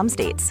 years in some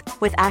states,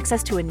 with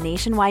access to a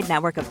nationwide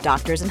network of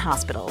doctors and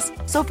hospitals.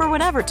 So for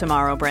whatever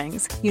tomorrow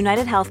brings,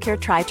 United Healthcare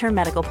Tri-Term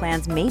Medical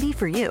Plans may be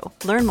for you.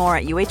 Learn more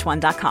at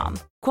uh1.com.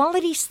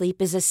 Quality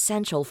sleep is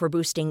essential for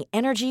boosting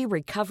energy,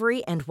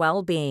 recovery, and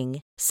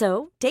well-being.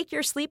 So, take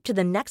your sleep to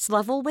the next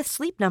level with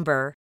Sleep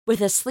Number.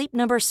 With a Sleep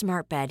Number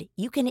smart bed,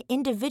 you can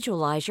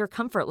individualize your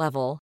comfort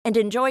level and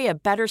enjoy a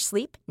better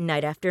sleep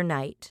night after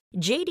night.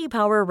 J.D.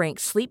 Power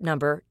ranks Sleep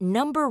Number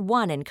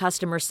 #1 in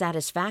customer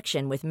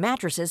satisfaction with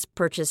mattresses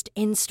purchased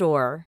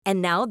in-store.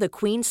 And now the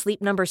Queen Sleep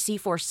Number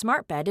C4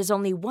 smart bed is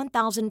only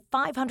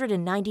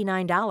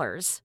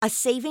 $1,599, a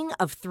saving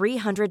of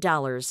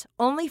 $300,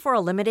 only for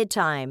a limited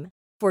time.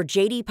 For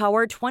J.D.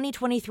 Power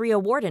 2023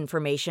 award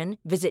information,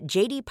 visit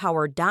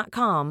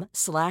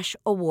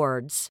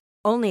jdpower.com/awards.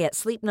 Only at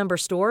Sleep Number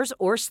stores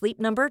or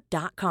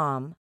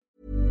sleepnumber.com.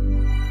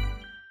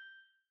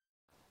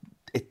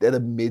 They're a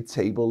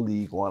mid-table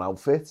League One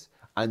outfit,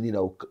 and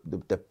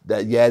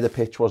the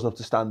pitch wasn't up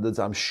to standards.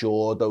 I'm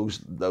sure those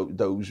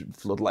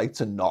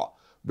floodlights are not.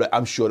 But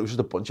I'm sure it was just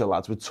a bunch of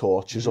lads with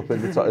torches up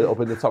in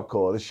the top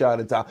corner,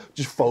 shining down,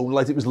 just foam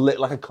lights. It was lit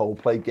like a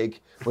Coldplay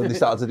gig when they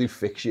started to do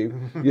Fix You.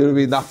 You know what I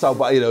mean? That's how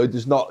bad,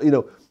 there's not,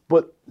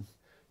 but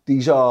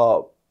these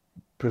are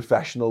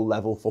professional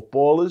level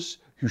footballers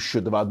who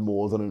should have had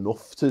more than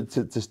enough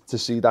to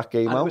see that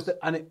game out.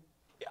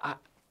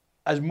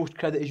 As much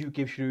credit as you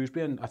give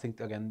Shrewsbury, and I think,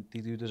 again, they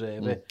do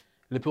deserve it,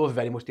 Liverpool are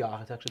very much the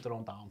architects of their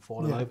own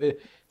downfall. Yeah.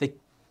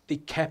 They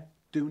kept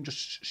doing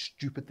just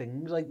stupid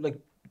things, like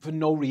for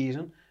no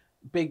reason.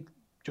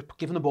 Just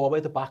giving the ball away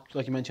at the back,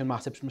 like you mentioned,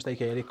 Matip's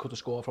mistake earlier, could have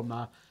scored from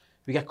that.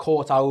 We get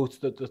caught out,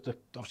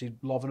 obviously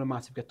Lovren and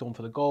Matip get done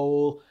for the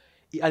goal.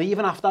 And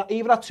even at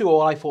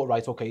 2-2, I thought,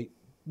 right, okay,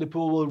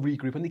 Liverpool will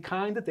regroup, and they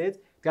kind of did.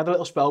 They had a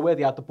little spell where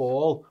they had the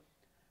ball,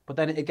 but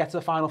then it gets to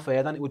the final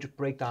third and it would just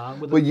break down.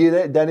 But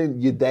you're then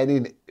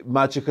in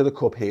Magic of the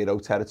Cup hero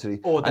territory,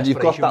 and you've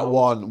got that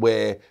one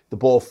where the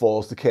ball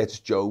falls to Curtis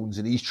Jones,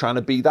 and he's trying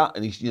to be that,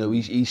 and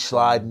he's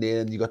sliding in,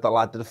 and you got the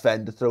lad, the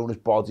defender, throwing his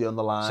body on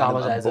the line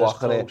and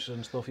blocking it.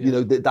 And stuff,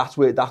 yeah. That's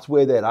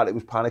where they're at. It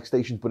was panic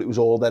stations, but it was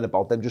all then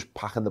about them just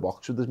packing the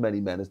box with as many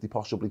men as they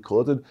possibly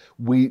could. And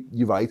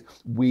you're right,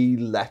 we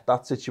let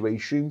that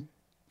situation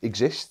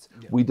exist.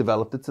 Yeah. We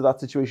developed it to that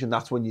situation.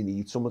 That's when you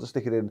need someone to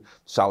stick it in.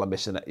 Salah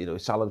missing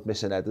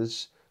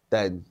headers,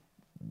 then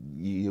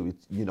you're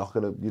not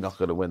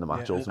gonna win the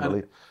match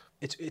ultimately.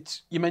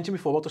 It's you mentioned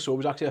before about the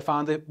subs. Actually, I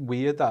found it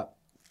weird that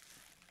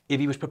if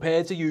he was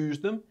prepared to use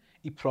them,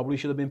 he probably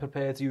should have been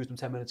prepared to use them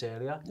 10 minutes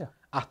earlier. Yeah.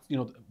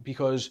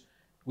 Because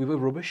we were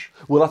rubbish.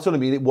 Well, that's what I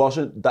mean. It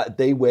wasn't that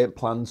they weren't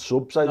planned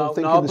subs. I don't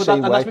think in the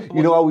same way.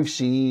 You know how we've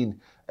seen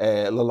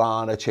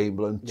Lallana,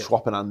 Chamberlain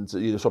swapping hands,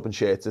 swapping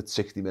shirts at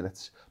 60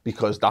 minutes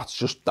because that's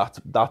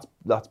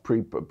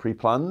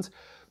pre-planned.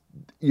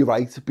 You're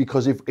right,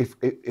 because if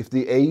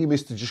the aim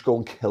is to just go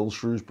and kill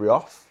Shrewsbury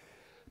off,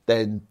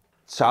 then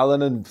Salah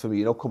and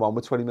Firmino come on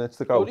with 20 minutes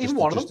to go. Well, even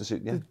one of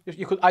them.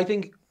 You could. I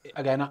think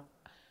again.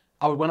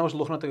 When I was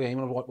looking at the game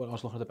and when I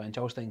was looking at the bench,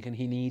 I was thinking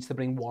he needs to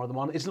bring one of them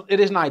on. It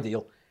isn't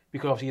ideal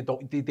because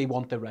obviously they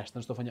want the rest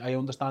and stuff, and I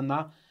understand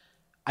that.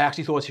 I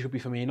actually thought he should be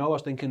Firmino. I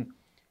was thinking,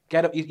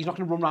 he's not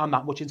going to run around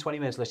that much in 20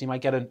 minutes. Listen, he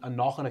might get a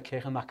knock and a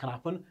kick, and that can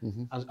happen,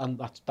 and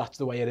that's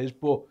the way it is.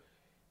 But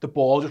the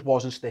ball just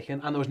wasn't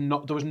sticking, and there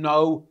was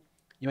no.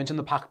 You mentioned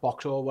the pack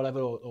box or whatever,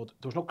 or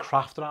there was no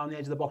craft around the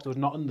edge of the box. There was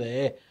nothing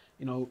there,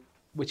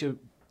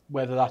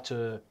 whether that's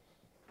a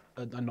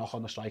knock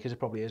on the strikers, it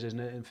probably is, isn't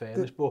it? In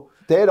fairness, but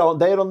they're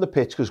on the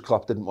pitch because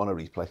Klopp didn't want to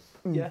replay.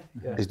 Yeah.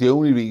 It's the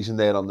only reason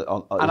they're on the.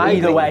 And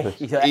either way,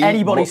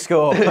 anybody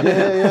score.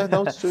 Yeah,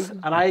 no, it's true.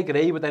 And I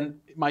agree, but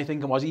then my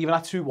thinking was even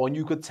at 2-1,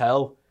 you could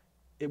tell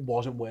it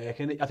wasn't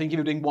working. I think if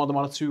you didn't want them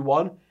on at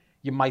 2-1,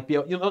 you might be,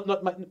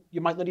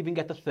 you might not even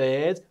get the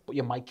third, but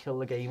you might kill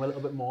the game a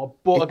little bit more.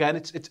 But again,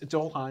 it's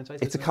all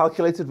hindsight. It's a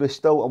calculated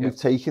risk though, and we've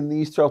taken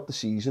these throughout the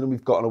season, and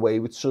we've gotten away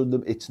with some of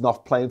them. It's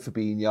not playing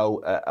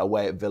Fabinho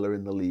away at Villa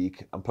in the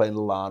league, and playing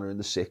Lallana in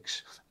the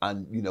 6,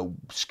 and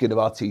skin of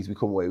our teeth, we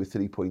come away with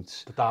 3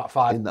 points. Both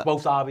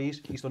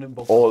derbies, he's done it in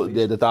both.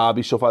 Derbies. The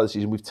derby so far this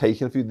season, we've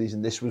taken a few of these,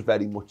 and this was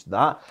very much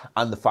that.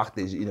 And the fact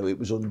is, it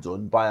was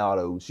undone by our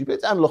own stupid.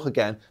 And look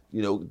again,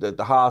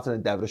 the heart and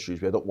endeavour of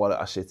Shrewsbury. I don't want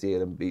to sit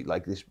here and be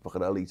like this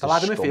fucking elite. The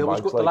lad in midfield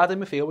was good. The lad in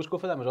midfield was good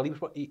for them as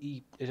well.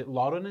 Is it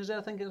Lauren? Is it?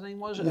 I think his name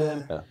was.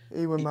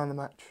 He won man of the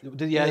match.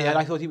 Yeah.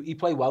 I thought he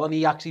played well, and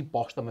he actually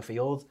bossed the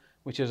midfield,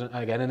 which is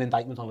again an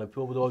indictment on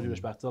Liverpool. With all due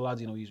respect to the lads,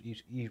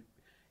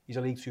 he's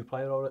a League 2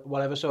 player or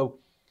whatever. So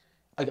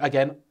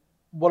again,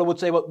 what I would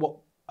say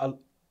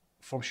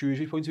from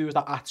Shrewsbury's point of view is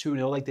that at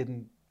 2-0 they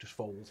didn't just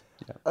fold.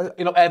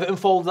 Yeah. Everton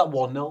folded at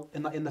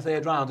 1-0 in the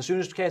third round. As soon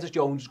as Curtis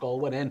Jones' goal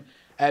went in,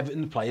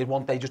 Everton players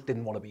they just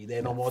didn't want to be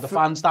there no more. The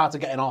fans started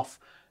getting off,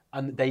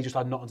 and they just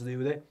had nothing to do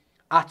with it.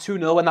 At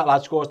 2-0, when that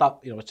lad scores that,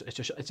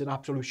 it's an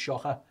absolute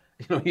shocker.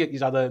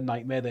 He's had a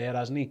nightmare there,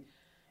 hasn't he?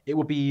 It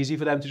would be easy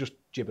for them to just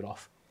jib it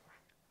off,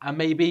 and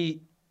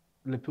maybe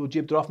Liverpool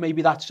jibbed it off.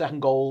 Maybe that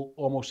second goal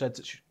almost said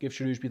to give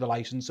Shrewsbury the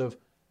license of,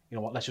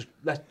 let's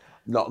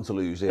nothing to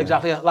lose. Yeah.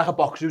 Exactly, like a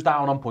boxer who's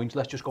down on points.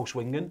 Let's just go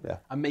swinging. Yeah.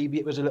 And maybe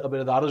it was a little bit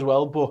of that as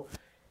well, but.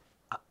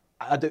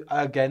 I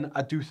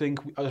do think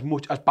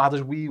as bad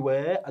as we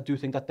were, I do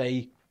think that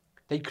they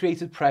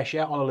created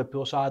pressure on a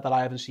Liverpool side that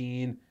I haven't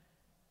seen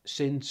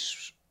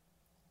since.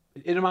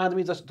 It reminded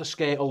me of the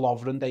Skate of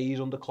Lovren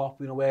days under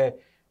Klopp, where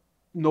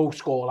no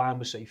scoreline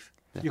was safe.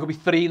 Yeah. You could be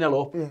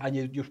 3-0 up and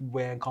you just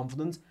weren't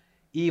confident.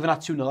 Even at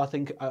 2-0, I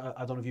think,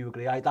 I don't know if you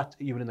agree, that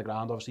you were in the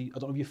ground, obviously, I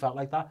don't know if you felt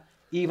like that.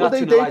 Even at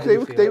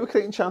 2-0, they were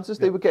creating chances,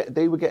 they were getting in,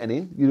 they were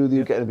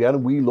getting behind,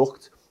 and we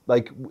looked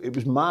like it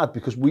was mad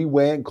because we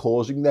weren't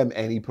causing them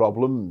any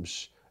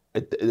problems.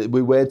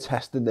 We weren't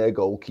testing their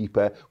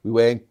goalkeeper. We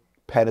weren't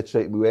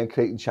penetrating. We weren't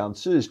creating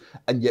chances,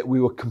 and yet we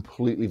were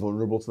completely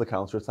vulnerable to the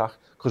counter attack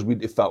because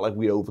it felt like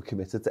we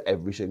overcommitted to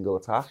every single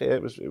attack. Yeah,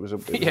 it was a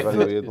very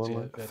weird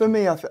one. For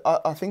me,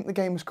 I think the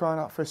game was crying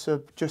out for a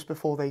sub just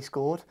before they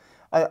scored.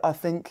 I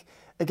think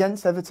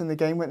against Everton, the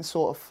game went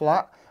sort of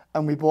flat.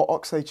 And we brought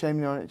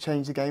Oxlade-Chamberlain on, it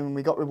changed the game, and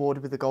we got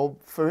rewarded with a goal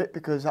for it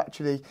because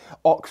actually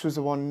Ox was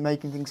the one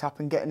making things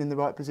happen, getting in the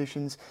right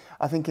positions.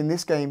 I think in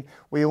this game,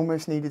 we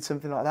almost needed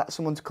something like that,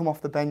 someone to come off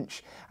the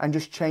bench and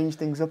just change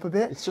things up a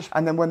bit.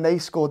 And then when they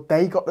scored,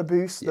 they got the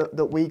boost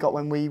that we got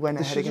when we went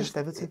ahead against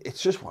Everton.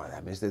 It's just one of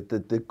them, is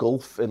the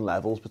gulf in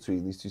levels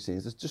between these two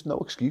teams. There's just no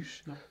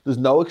excuse. No. There's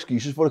no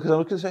excuses for it, because I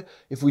was going to say,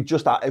 if we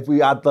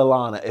had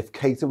Lallana, if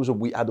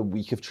Keita had a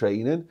week of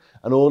training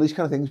and all these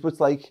kind of things, but it's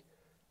like,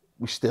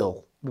 we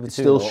still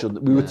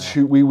shouldn't.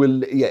 We were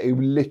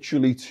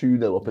literally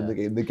 2-0 up in the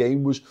game. The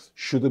game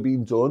should have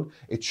been done.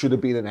 It should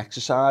have been an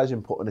exercise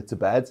in putting it to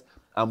bed,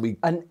 and we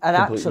and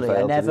actually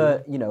I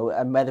never, you know,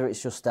 and whether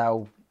it's just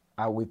how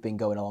we've been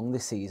going along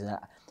this season,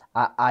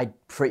 I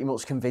pretty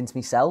much convinced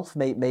myself,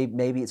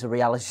 maybe it's a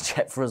reality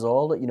check for us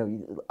all, that, you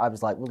know, I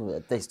was like,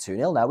 well, this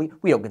 2-0 now,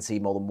 we don't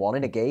concede more than one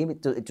in a game,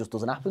 it just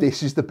doesn't happen.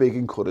 This is the big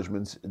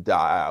encouragement that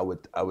I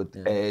would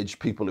urge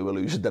people who are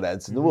losing their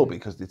heads, and there will be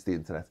because it's the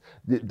internet,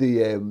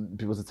 the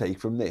people to take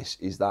from this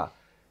is that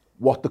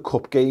what the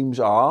cup games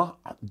are,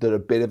 they're a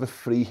bit of a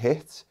free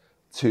hit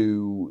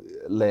to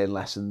learn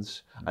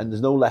lessons, and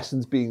there's no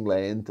lessons being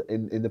learned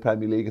in the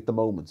Premier League at the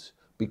moment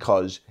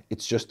because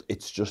it's just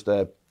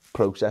a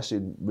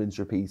processing, rinse,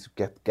 repeat,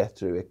 get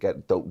through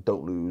it,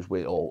 don't lose,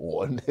 win,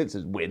 or it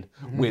says win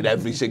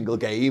every single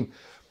game.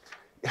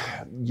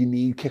 You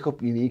need kicks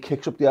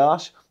up the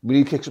arse. We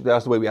need kicks up the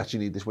arse the way we actually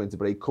need this winter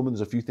break coming. There's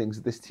a few things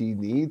that this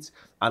team needs,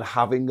 and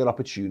having an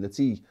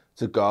opportunity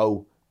to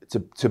go to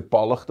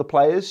bollock the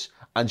players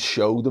and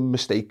show them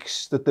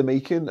mistakes that they're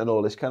making and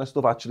all this kind of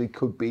stuff actually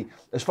could be,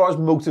 as far as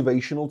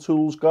motivational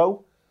tools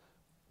go,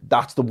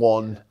 that's the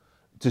one.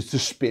 To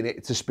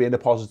spin a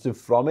positive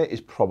from it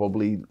is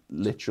probably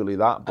literally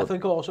that. But I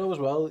think also as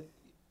well,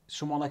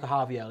 someone like a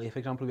Harvey Elliott, for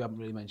example, we haven't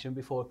really mentioned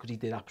before because he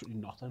did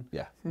absolutely nothing.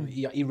 Yeah,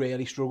 he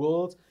really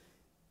struggled.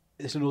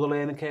 It's another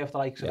learning curve for the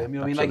likes of him. You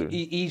know what I mean? Like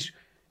he's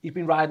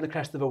been riding the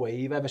crest of a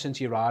wave ever since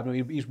he arrived.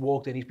 You know, he's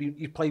walked in.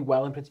 He's played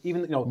well. And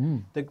even, you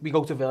know, we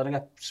go to Villa and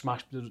get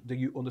smashed.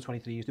 The under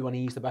 23s do, and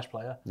he's the best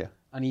player. Yeah,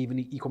 and even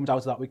he comes out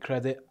of that with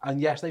credit. And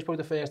yesterday's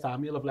probably the first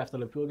time he'll have left the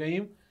Liverpool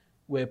game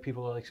where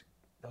people are like,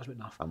 that was a bit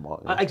naff. And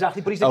what, yeah.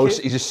 Exactly, but he's a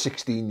kid. He's a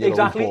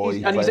 16-year-old boy.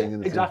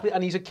 Exactly,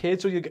 and he's a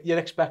kid, so you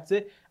expect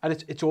it. And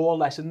it's all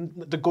lesson.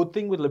 The good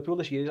thing with Liverpool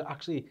this year is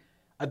actually,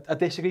 I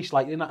disagree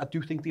slightly in that. I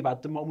do think they've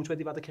had the moments where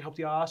they've had to kick up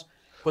the arse.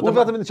 But we've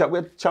had them in we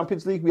had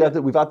Champions League, we've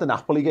had the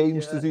Napoli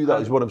games to do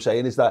that, is what I'm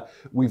saying, is that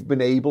we've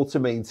been able to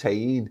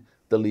maintain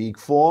the league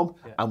form,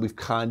 and we've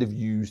kind of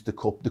used the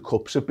cup. The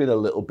cups have been a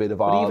little bit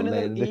of our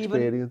learning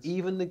experience.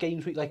 Even the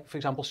games, like for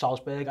example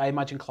Salzburg, I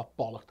imagine Klopp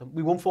bollocked them.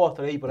 We won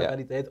 4-3, but I bet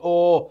he did.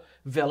 Or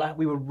Villa,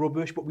 we were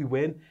rubbish, but we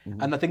win.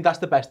 And I think that's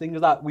the best thing,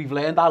 is that we've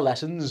learned our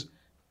lessons,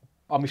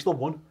 and we still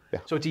won. Yeah.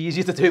 So it's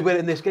easier to do it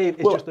in this game.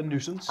 It's just a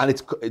nuisance. And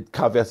it's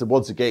caveated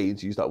once again,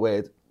 to use that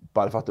word,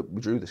 by the fact that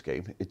we drew this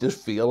game. It does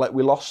feel like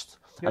we lost.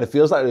 Yeah. And it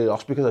feels like we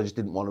lost because I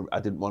didn't want to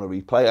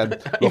replay. And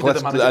look,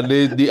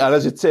 and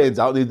as it turns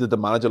out, neither did the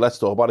manager. Let's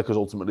talk about it, because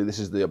ultimately this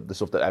is the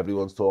stuff that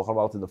everyone's talking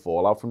about in the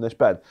fallout from this,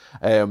 Ben.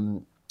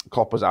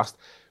 Klopp was asked.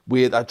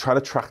 I tried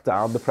to track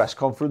down the press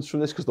conference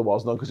from this because there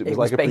was none, because it was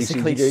like a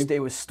pre-season game. It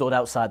was stood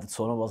outside the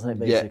tunnel, wasn't it?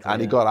 Basically, yeah,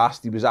 and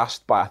he was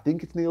asked by, I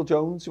think it's Neil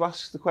Jones who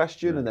asked the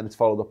question, and then it's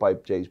followed up by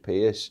James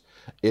Pearce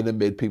in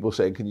amid people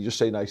saying, "Can you just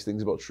say nice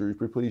things about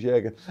Shrewsbury, please,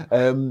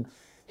 Jürgen?"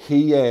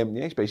 He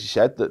basically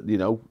said that, you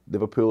know,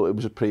 Liverpool, it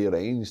was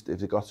pre-arranged. If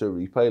they got to a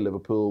replay,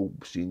 Liverpool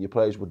senior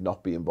players would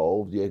not be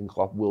involved. Jürgen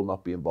Klopp will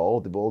not be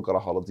involved. They've all got a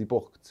holiday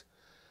booked.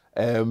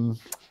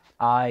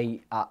 I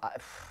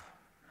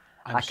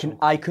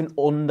can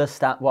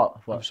understand what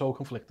I'm so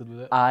conflicted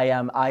with it.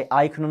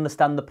 I can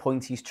understand the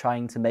point he's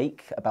trying to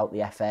make about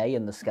the FA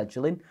and the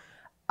scheduling,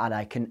 and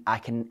I can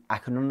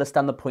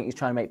understand the point he's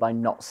trying to make by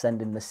not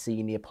sending the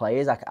senior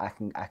players. I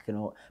can,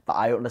 but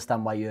I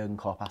understand why Jurgen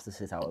Klopp has to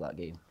sit out of that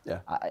game.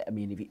 Yeah. I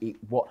mean,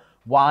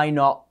 why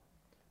not?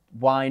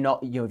 You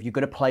know, if you're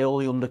going to play all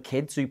the under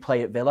kids who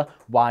play at Villa,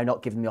 why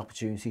not give them the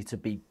opportunity to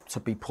be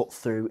put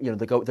through? You know,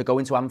 they're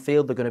going to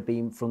Anfield. They're going to be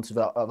in front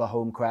of a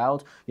home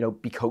crowd. You know,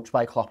 be coached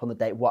by Klopp on the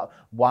day.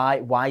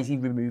 Why is he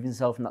removing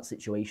himself from that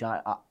situation?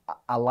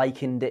 I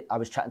likened it. I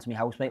was chatting to my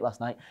housemate last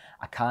night.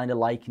 I kind of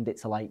likened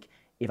it to, like,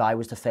 if I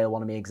was to fail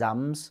one of my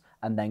exams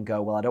and then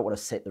go, well, I don't want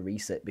to sit the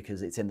resit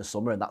because it's in the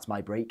summer and that's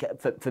my break.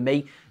 For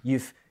me,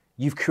 you've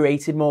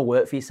created more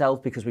work for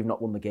yourself because we've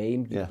not won the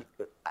game. Yeah.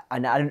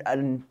 And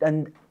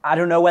I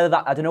don't know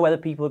whether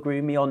people agree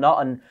with me or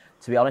not. And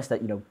to be honest,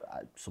 that, you know,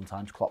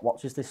 sometimes Klopp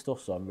watches this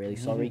stuff, so I'm really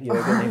sorry,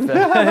 Jürgen,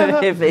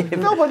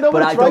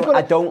 but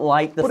I don't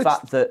like the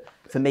fact that,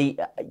 for me,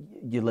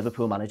 you're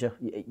Liverpool manager.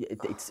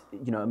 It's,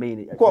 you know what I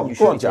mean? Go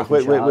on, Jack.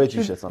 Where do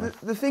you sit on it?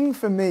 The thing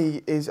for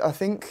me is, I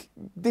think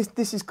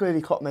this is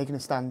clearly Klopp making a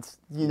stand.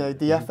 You know,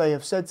 the FA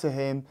have said to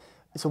him,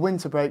 it's a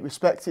winter break,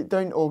 respect it,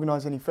 don't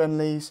organise any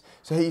friendlies.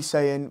 So he's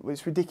saying, well,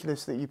 it's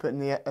ridiculous that you put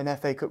an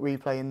FA Cup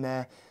replay in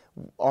there.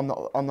 I'm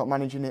not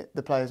managing it,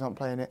 the players aren't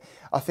playing it.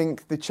 I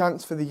think the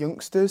chance for the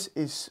youngsters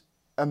is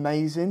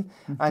amazing.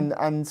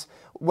 And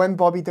when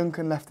Bobby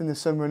Duncan left in the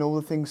summer and all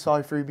the things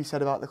Cy Fruby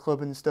said about the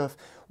club and stuff,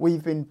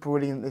 we've been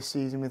brilliant this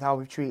season with how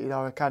we've treated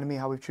our academy,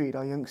 how we've treated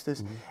our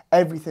youngsters,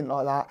 everything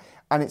like that.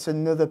 And it's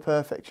another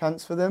perfect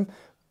chance for them.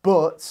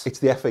 But it's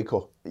the FA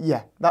Cup.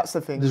 Yeah, that's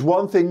the thing. There's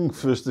one thing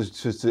for us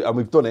to and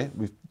we've done it.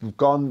 We've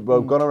gone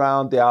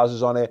around the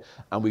houses on it,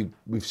 and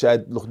we've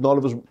said, look, none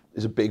of us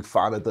is a big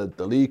fan of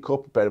the League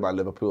Cup. Bear in mind,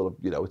 Liverpool,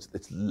 you know,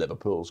 it's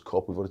Liverpool's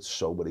cup. We've won it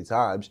so many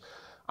times,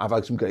 I've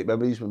had some great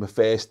memories with my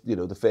first,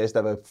 the first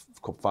ever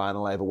cup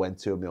final I ever went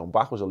to on my own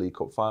back was a League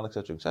Cup final,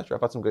 etc., etc.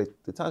 I've had some great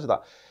times with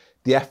that.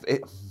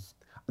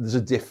 There's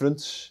a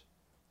difference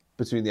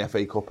between the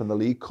FA Cup and the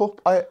League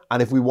Cup,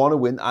 and if we want to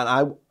win,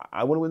 and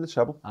I want to win the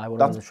treble. I want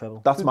to win the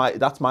treble.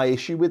 That's my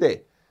issue with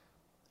it.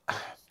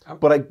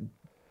 But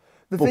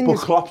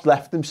Klopp's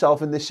left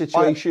himself in this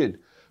situation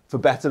for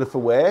better or for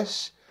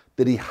worse.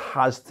 That he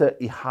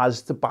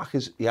has to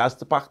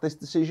back this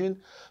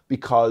decision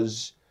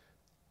because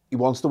he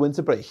wants the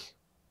winter break.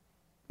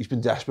 He's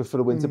been desperate for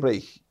the winter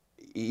break.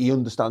 He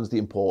understands the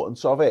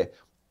importance of it.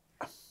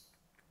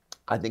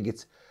 I think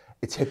it's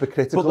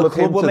hypocritical. But the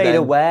club were made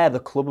aware. The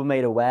club were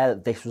made aware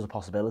that this was a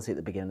possibility at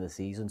the beginning of the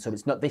season. So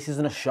it's not. This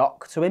isn't a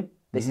shock to him.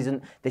 This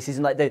isn't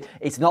like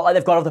it's not like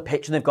they've got off the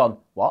pitch and they've gone,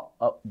 what?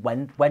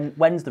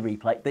 When's the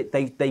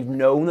replay? They've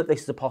known that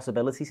this is a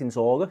possibility since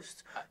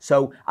August.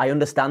 So I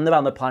understand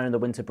around the planning of the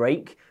winter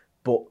break,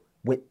 but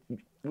with,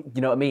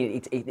 you know what I mean?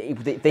 Is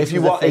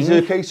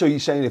it okay? So you're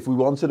saying if we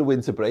wanted a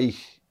winter break,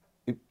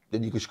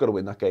 then you just got to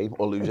win that game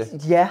or lose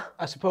it? Yeah.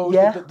 I suppose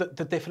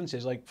the difference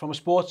is, like, from a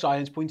sports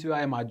science point of view,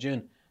 I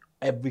imagine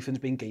everything's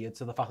been geared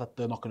to the fact that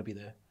they're not going to be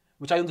there,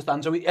 which I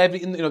understand. So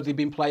everything, they've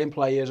been playing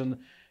players and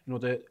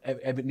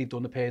everything they've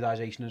done, the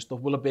periodisation and stuff,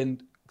 will have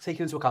been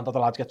taken into account that the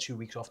lads get 2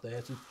 weeks off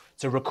there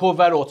to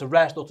recover or to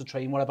rest or to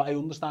train, whatever. I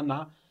understand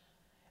that.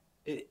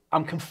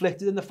 I'm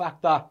conflicted in the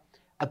fact that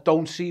I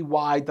don't see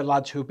why the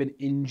lads who've been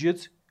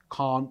injured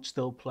can't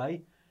still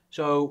play.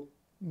 So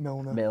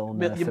Milner,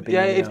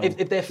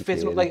 if they're fit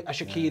enough, like a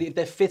Shaqiri, if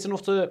they're fit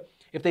enough to,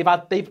 if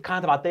they've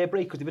kind of had their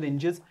break because they've been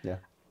injured. Yeah.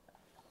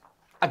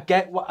 I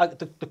get what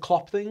the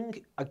Klopp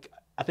thing.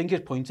 I think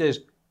his point is,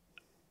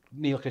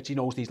 Neil Critchley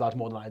knows these lads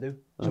more than I do.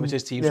 So it's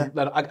his team. Yeah.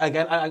 So,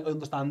 again, I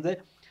understand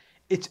it.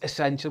 It's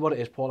essentially what it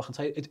is, Paul. I can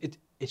tell you,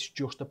 it's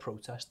just a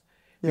protest.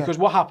 Yeah. Because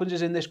what happens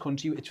is in this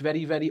country, it's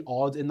very, very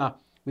odd in that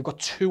we've got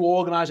two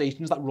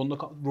organisations that run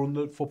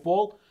the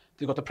football.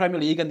 They've got the Premier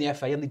League and the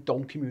FA, and they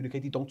don't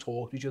communicate, they don't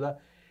talk to each other.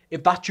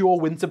 If that's your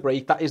winter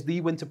break, that is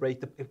the winter break,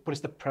 but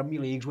it's the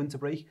Premier League's winter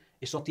break.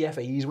 It's not the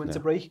FA's winter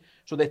break.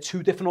 So they're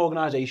two different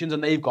organisations,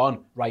 and they've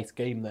gone, right,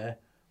 game there.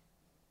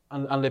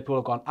 And Liverpool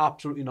have gone,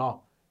 absolutely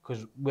not.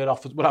 Because we're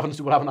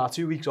having our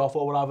 2 weeks off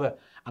or whatever,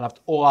 and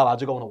all our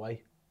lads are going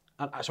away.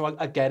 And so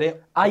I get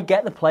it. I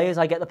get the players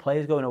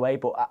going away,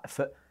 but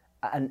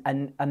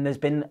and there's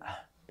been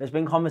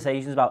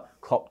conversations about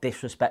Klopp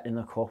disrespecting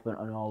the cup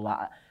and all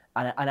that,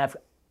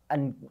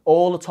 and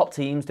all the top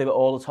teams do it.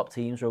 All the top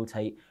teams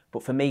rotate,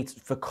 but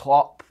for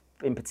Klopp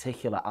in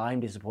particular, I'm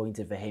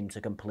disappointed for him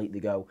to completely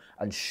go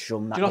and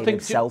shun that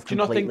himself. Do you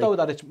not think though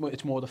that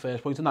it's more the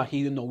first point, and that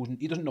he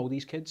doesn't know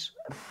these kids?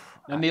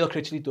 And Neil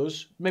Critchley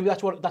does. Maybe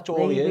that's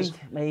all he is.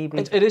 Maybe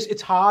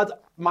it's hard.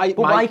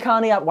 Why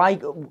can't he?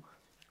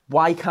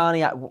 Why can't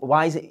he?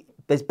 Why is it?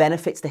 There's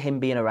benefits to him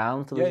being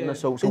around.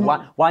 So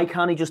why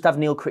can't he just have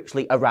Neil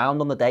Critchley around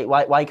on the day?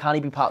 Why can't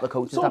he be part of the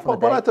coaching staff on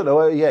the day? But I don't know.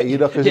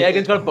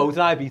 Jürgen's got a boat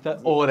and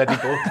Ibiza already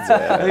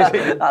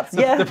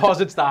booked.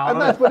 Deposits down.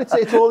 But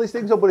it's all these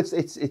things. But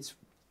it's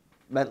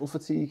mental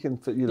fatigue and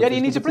he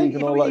needs a break. He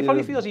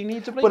probably feels he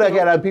needs a break. But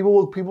again,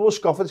 people will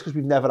scoff at this because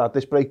we've never had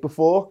this break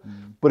before.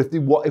 But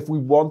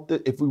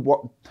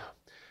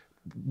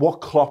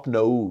what Klopp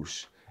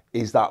knows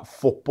is that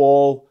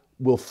football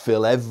will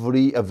fill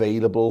every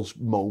available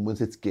moment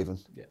it's given.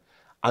 Yeah.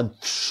 And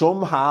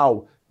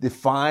somehow they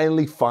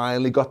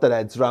finally got their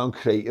heads around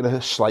creating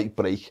a slight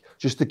break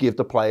just to give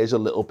the players a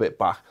little bit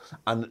back.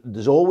 And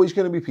there's always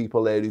going to be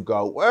people there who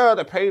go, well,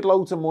 they paid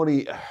loads of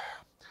money.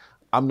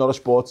 I'm not a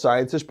sports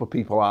scientist, but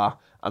people are.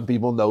 And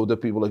people know that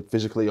people are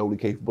physically only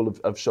capable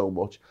of so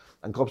much.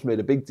 And Klopp's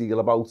made a big deal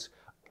about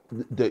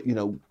there's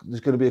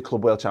going to be a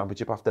Club World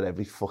Championship after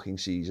every fucking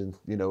season.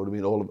 You know what I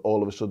mean?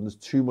 All of a sudden, there's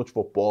too much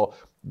football.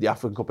 The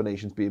African Cup of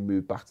Nations being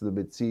moved back to the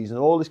mid-season,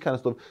 all this kind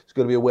of stuff. There's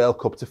going to be a World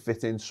Cup to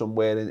fit in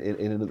somewhere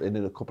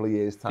in a couple of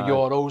years' time. The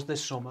Euros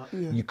this summer.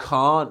 Yeah. You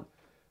can't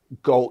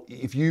go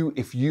if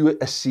you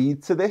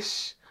accede to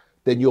this,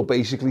 then you're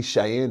basically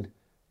saying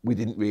we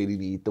didn't really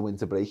need the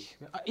winter break.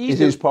 Is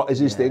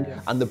his thing,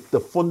 and the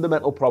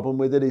fundamental problem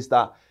with it is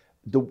that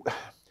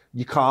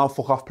you can't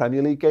fuck off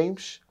Premier League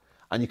games.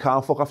 And you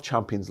can't fuck off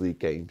Champions League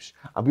games.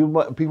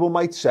 And people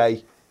might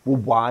say, well,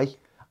 why?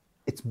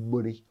 It's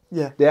money.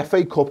 Yeah. The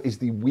FA Cup is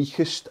the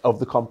weakest of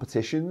the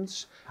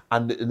competitions.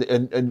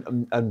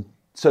 And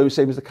so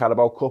same as the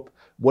Carabao Cup.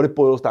 What it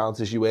boils down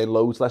to is you earn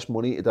loads less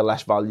money, they're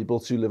less valuable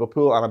to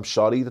Liverpool. And I'm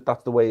sorry that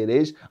that's the way it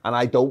is. And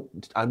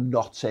I'm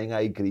not saying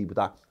I agree with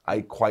that.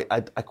 I quite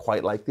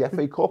like the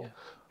FA Cup. Yeah.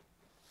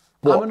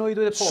 But I'm annoyed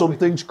with it, Paul.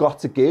 Something's got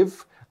to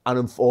give. And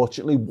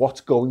unfortunately,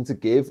 what's going to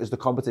give is the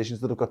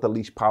competitions that have got the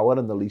least power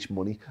and the least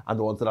money, and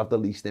the ones that have the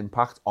least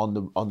impact on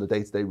the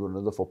day-to-day run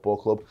of the football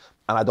club.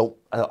 And I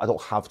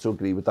don't have to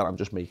agree with that.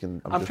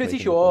 I'm pretty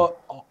sure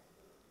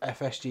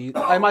FSG.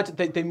 I imagine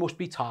they must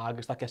be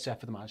targets that get set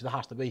for the manager. There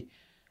has to be.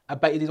 I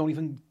bet you they don't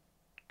even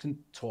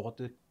talk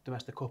the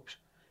domestic cups.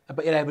 I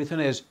bet you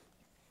everything is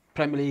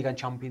Premier League and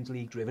Champions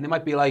League driven. It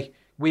might be like,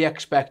 we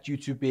expect you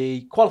to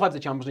be qualified for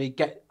the Champions League,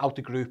 get out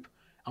the group,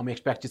 and we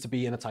expect you to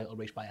be in a title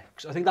race by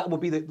X. I think that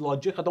would be the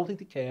logic. I don't think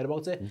they care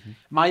about it.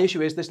 My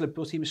issue is this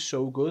Liverpool team is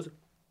so good,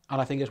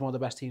 and I think it's one of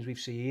the best teams we've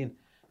seen.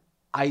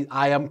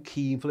 I am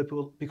keen for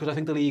Liverpool because I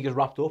think the league is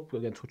wrapped up.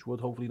 Again, touch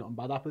wood, hopefully nothing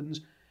bad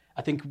happens.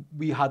 I think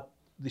we had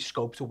the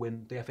scope to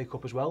win the FA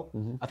Cup as well.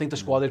 I think the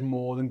squad is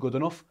more than good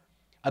enough.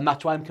 And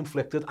that's why I'm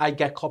conflicted. I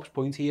get Klopp's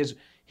point. He is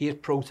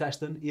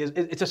protesting.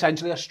 It's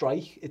essentially a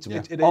strike. It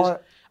is. And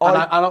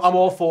I'm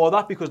all for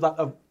that because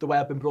of the way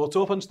I've been brought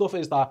up and stuff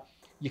is that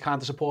you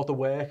can't support the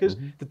workers.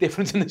 The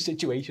difference in the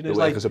situation is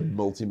the workers are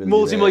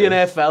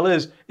multi-millionaire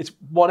fellas. It's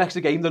one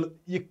extra game that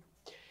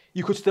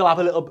you could still have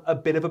a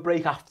bit of a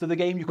break after the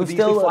game. You could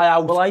still fly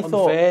out on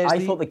Thursday.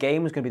 I thought the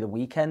game was going to be the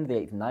weekend, the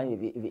 8th and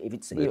 9th. If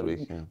it's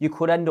you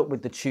could end up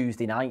with the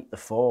Tuesday night, the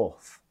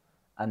 4th.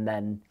 And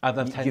then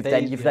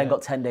you've then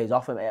got 10 days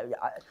off.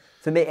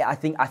 For me, I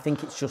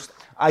think it's just.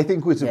 I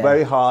think it's a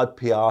very hard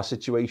PR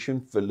situation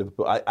for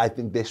Liverpool. I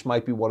think this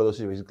might be one of those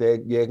situations.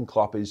 Jurgen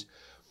Klopp has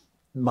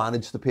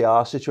managed the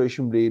PR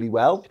situation really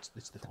well,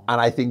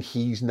 and I think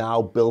he's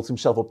now built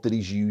himself up that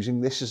he's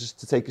using this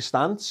to take a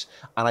stance.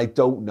 And I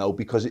don't know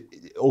because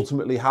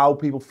ultimately how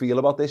people feel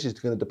about this is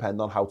going to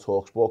depend on how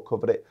TalkSport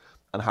cover it,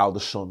 and how the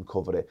Sun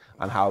cover it,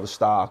 and how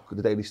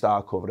the Daily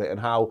Star cover it, and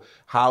how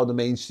the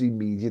mainstream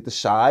media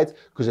decide.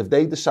 Because if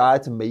they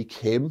decide to make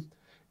him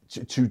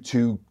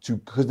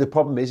because the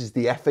problem is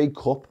the FA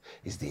Cup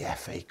is the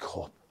FA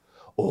Cup.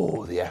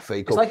 Oh, the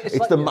FA Cup!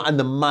 And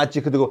the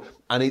magic of the goal.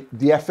 And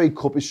the FA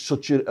Cup is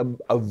such an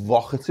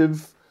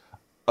evocative,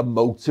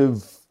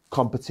 emotive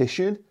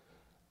competition.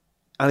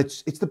 And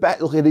it's the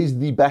best. Look, it is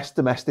the best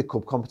domestic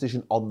cup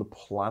competition on the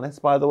planet.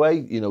 By the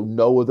way,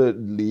 no other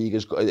league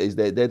is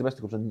their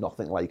domestic cups are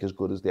nothing like as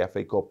good as the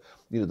FA Cup.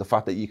 The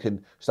fact that you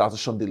can start a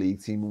Sunday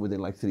league team and within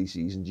like 3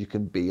 seasons you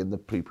can be in the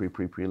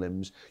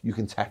prelims. You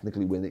can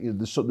technically win it.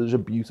 There's a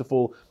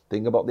beautiful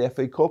thing about the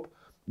FA Cup,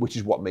 which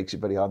is what makes it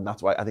very hard. And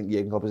that's why I think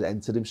Jurgen Klopp has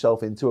entered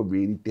himself into a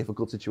really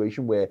difficult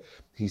situation where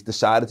he's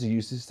decided to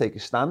use this to take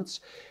a stance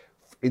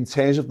in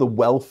terms of the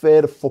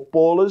welfare of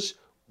footballers.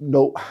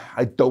 No,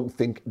 I don't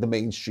think the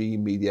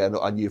mainstream media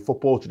and your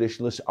football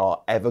traditionalists are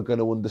ever going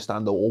to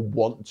understand or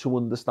want to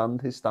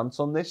understand his stance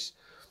on this.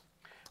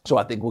 So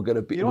I think we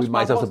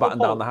might have to batten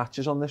down the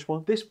hatches on this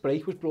one. This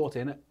break was brought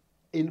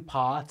in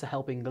part to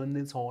help England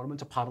in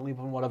tournament, apparently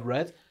from what I've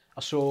read.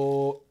 I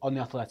saw on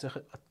the Athletic,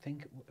 I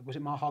think, was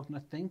it Mark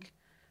Hogden,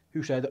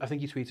 who said, I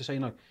think he tweeted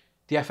saying,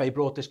 the FA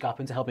brought this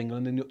gap in to help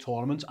England in the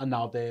tournament and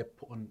now they're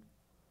putting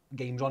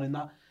games on in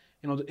that.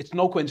 It's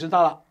no coincidence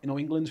that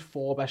England's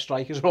 4 best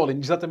strikers are all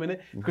injured at the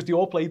minute because they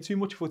all played too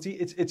much footy.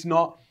 It's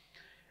not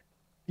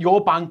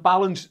your bank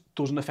balance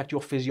doesn't affect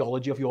your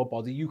physiology of your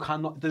body. You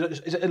cannot. There's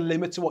a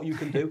limit to what you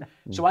can do.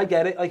 So I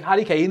get it. Like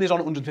Harry Kane is on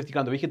 150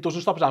 grand a week. It doesn't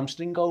stop his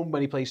hamstring going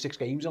when he plays 6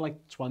 games in like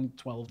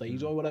 12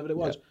 days or whatever it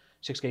was.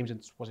 6 games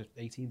in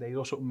 18 days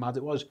or something mad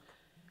it was.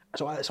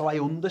 So I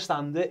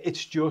understand it.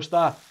 It's just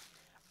that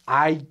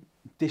I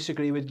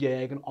disagree with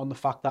Jurgen on the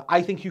fact that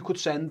I think you could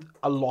send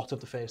a lot of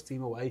the first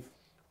team away.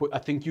 But I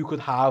think you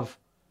could have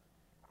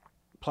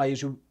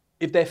players who,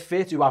 if they're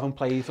fit, who haven't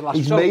played for the last...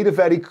 He's made a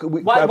very...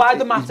 Why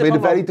the matter? He's made a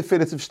very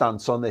definitive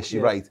stance on this,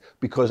 you're right.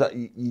 Because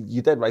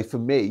you're dead right. For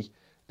me,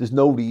 there's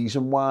no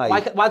reason why...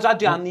 Why does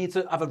Adrian need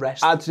to have a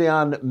rest?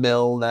 Adrian,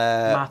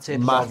 Milner,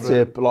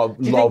 Matip,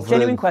 Lovren...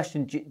 Genuine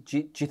question, do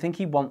you think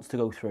he wants to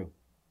go through?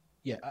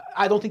 Yeah,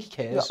 I don't think he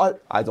cares.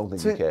 I don't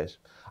think he cares.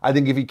 I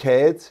think if he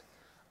cared...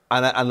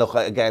 And look,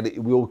 again,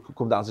 we all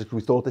come down to this, we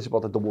thought this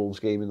about the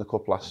Wolves game in the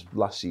Cup last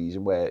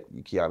season where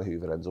Keanu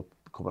Hoover ends up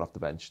coming off the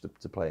bench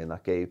to play in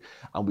that game.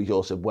 And we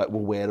all said, well,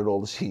 where are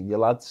all the senior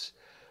lads?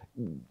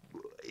 I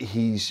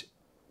think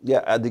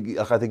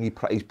he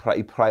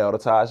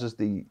prioritises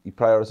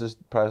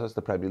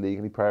the Premier League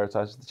and he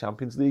prioritises the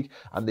Champions League.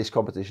 And this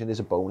competition is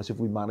a bonus if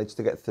we manage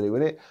to get through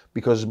in it.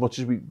 Because as much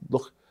as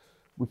look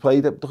at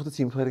the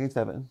team we played against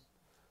Everton.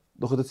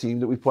 Look at the team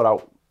that we put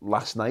out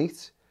last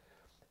night.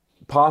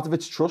 Part of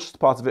it's trust,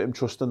 part of it him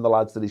trusting the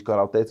lads that he's got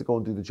out there to go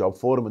and do the job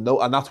for him. And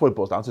that's what it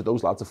boils down to.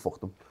 Those lads have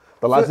fucked him.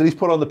 The lads that he's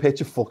put on the pitch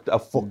have fucked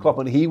Klopp,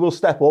 and he will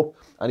step up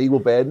and he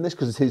will burden this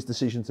because it's his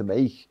decision to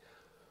make.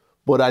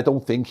 But I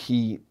think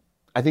he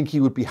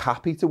would be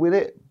happy to win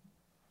it,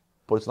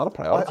 but it's not a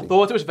priority. I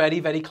thought it was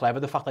very, very clever,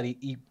 the fact that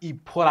he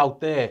put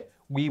out there,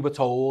 we were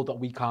told that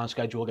we can't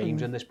schedule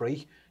games in this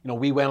break.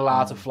 We weren't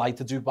allowed to fly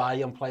to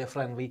Dubai and play a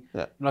friendly.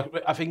 Yeah.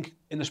 I think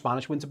in the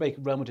Spanish winter break,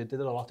 Real Madrid did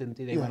it a lot, didn't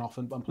they? They went off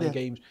and played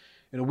games.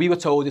 We were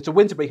told it's a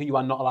winter break and you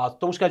are not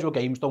allowed. Don't schedule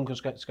games, don't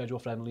schedule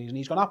friendlies. And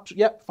he's gone,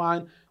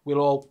 fine. We'll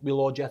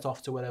all jet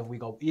off to wherever we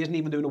go. He isn't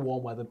even doing a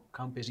warm weather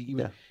camp, is he?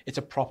 It's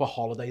a proper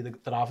holiday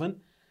that they're having.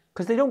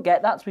 Because they don't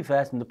get that, to be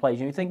fair, from the players.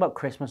 You think about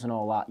Christmas and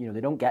all that.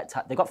 They don't get.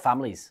 They've got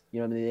families.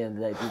 At the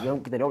end of the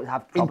day, they don't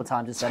have proper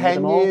time to spend with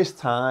them all. 10 years'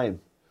 time,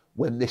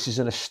 when this is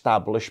an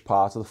established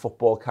part of the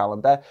football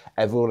calendar,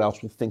 everyone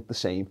else will think the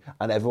same,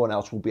 and everyone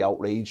else will be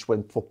outraged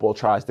when football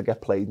tries to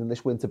get played in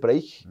this winter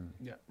break.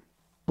 Yeah.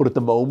 But at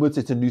the moment,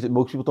 it's a new thing.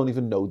 Most people don't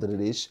even know that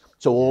it is.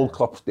 So all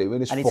Klopp's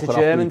doing is fucking off replays. And it's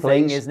a German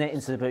thing, isn't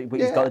it? But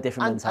he's got a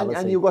different mentality.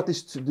 And you've got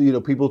this, you know,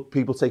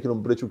 people taking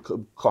umbrage with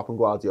Klopp and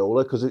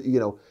Guardiola because, you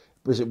know,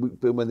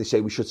 when they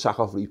say we should sack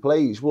off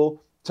replays,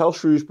 well, tell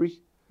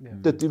Shrewsbury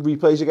that the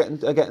replays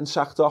are getting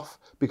sacked off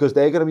because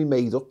they're going to be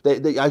made up.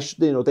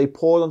 They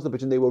poured onto the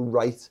pitch and they were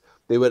right.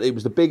 It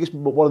was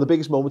one of the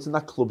biggest moments in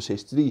that club's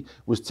history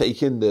was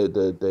taking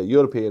the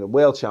European and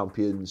World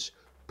champions,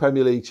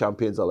 Premier League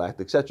champions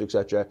elect,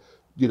 etc.,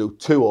 you know,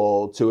 to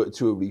a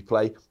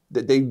replay.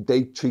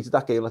 They treated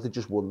that game like they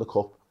just won the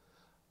cup,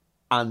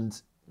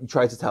 and you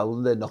try to tell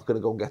them they're not going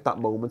to go and get that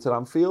moment at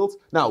Anfield.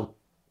 Now,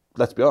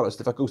 let's be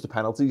honest, if it goes to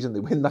penalties and they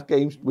win that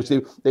game, which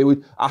they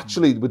would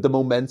actually, with the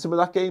momentum of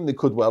that game, they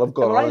could well have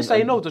gone. Right,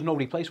 saying no, there's no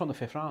replace on the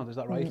 5th round, is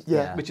that right?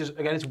 Yeah. Which is,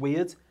 again, it's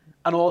weird,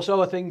 and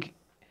also I think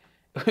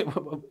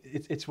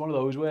it's one of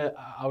those where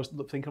I was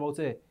thinking about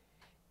it.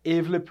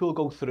 If Liverpool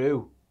go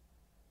through,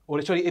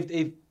 or sorry,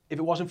 if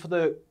it wasn't for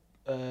the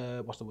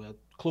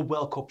Club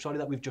World Cup,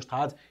 that we've just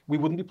had, we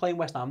wouldn't be playing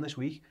West Ham this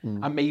week.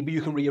 And maybe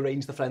you can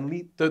rearrange the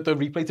friendly, the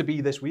replay to be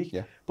this week.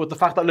 Yeah. But the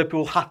fact that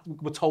Liverpool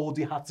were told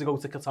they had to go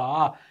to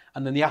Qatar,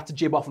 and then they had to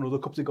jib off another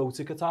cup to go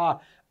to Qatar,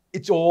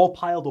 it's all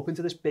piled up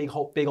into this big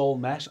old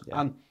mess.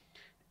 Yeah. And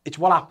it's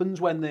what happens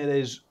when there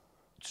is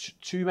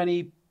too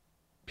many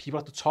people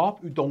at the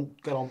top who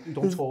don't get on, who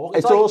don't talk.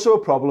 It's like, also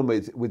a problem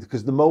with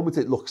because the moment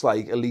it looks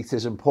like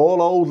elitism, poor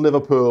old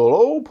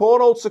Liverpool,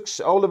 poor old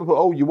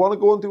Liverpool, you want to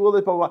go and do all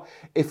this, blah, blah, blah.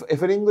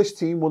 If an English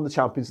team won the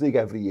Champions League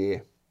every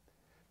year,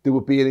 there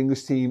would be an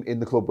English team in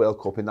the Club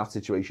World Cup in that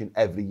situation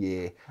every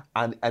year,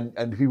 and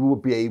people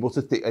would be able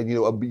to think, and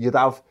you know, you'd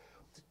have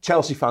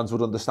Chelsea fans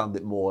would understand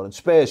it more, and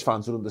Spurs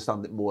fans would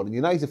understand it more, and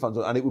United fans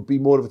would, and it would be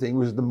more of a thing.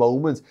 Whereas at the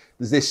moment,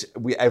 there's this,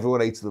 everyone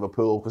hates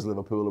Liverpool because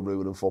Liverpool are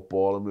ruining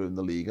football and ruining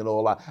the league and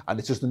all that, and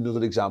it's just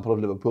another example of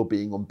Liverpool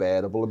being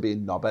unbearable and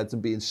being knobheads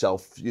and being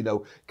you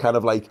know, kind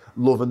of like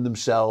loving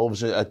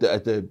themselves at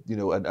the you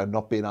know, and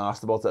not being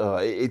asked about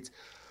it.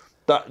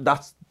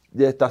 That's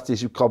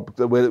issue.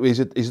 He's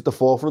at the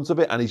forefront of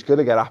it, and he's going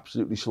to get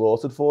absolutely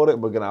slaughtered for it,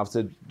 and we're going to have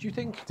to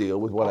deal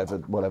with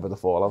whatever the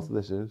fallout of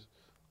this is.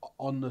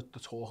 On the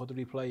talk of the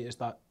replay is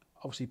that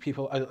obviously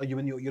people you're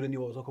in the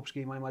Auto Cup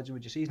scheme, I imagine,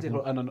 with your season,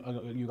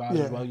 and you guys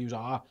as well, you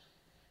are.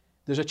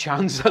 There's a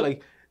chance that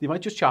like they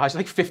might just charge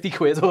like 50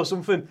 quid or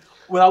something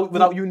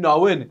without you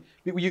knowing,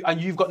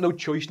 and you've got no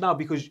choice now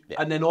because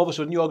and then all of a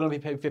sudden you're going to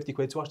be paying 50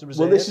 quid to watch the reserves.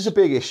 Well, this is a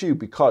big issue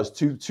because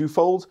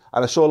twofold,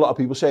 and I saw a lot of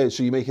people saying,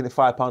 so you're making it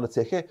 £5 a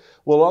ticket.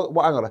 Well,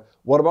 hang on,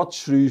 what about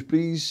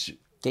Shrewsbury's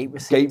Gate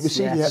receipts.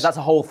 Yeah. That's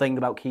a whole thing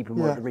about keeping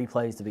the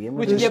replays to begin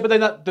with. But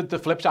then the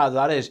flip side of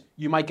that is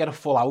you might get a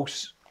full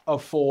house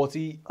of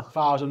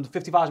 40,000,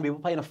 50,000 people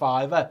paying a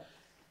fiver.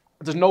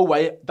 There's no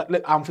way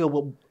that Anfield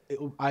will.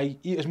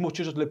 As much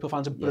as Liverpool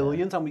fans are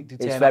brilliant and we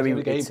turn out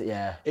the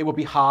game, it would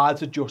be hard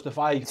to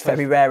justify. It's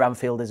very rare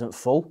Anfield isn't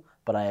full,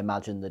 but I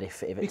imagine that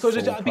if it's full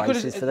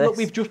prices for this. Look,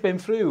 we've just been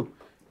through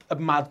a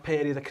mad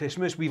period of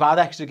Christmas. We've had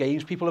extra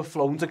games. People have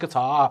flown to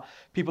Qatar.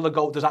 People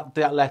are there's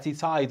the Atleti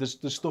tie. There's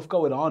stuff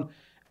going on.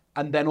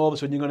 And then all of a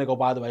sudden you're going to go,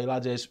 by the way,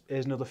 lads,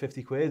 here's another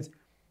 50 quid.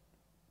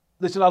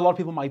 Listen, a lot of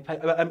people might pay,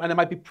 and it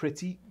might be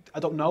pretty, I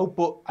don't know,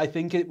 but I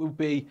think it would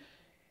be,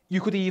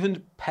 you could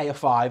even pay a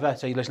fiver,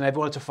 say, listen,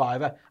 everyone, it's a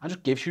fiver, and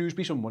just give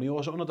Shrewsbury some money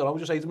or something. I don't know,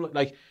 just say to them,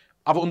 like,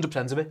 have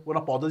 100% of it. We're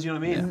not bothered, you know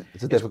what I mean? Yeah.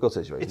 It's a difficult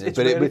situation. It's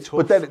really tough.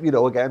 But then, you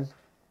know, again,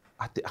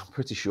 I'm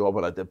pretty sure,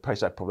 but the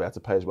price I probably had to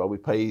pay as well. We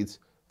paid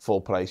full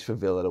price for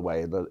Villa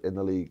away in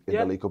the league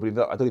the League Cup.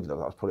 I don't even know if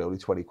that was probably only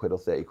 20 quid or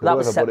 30 quid. That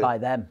was set by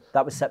them.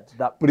 That was set.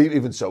 But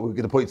even so,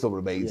 the point still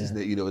remains, isn't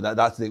it? You know,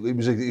 that's it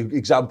was an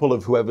example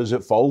of whoever's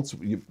at fault.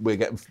 We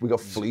got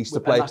fleeced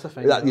to play. That's the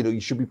thing, you know, you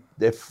should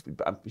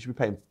be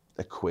paying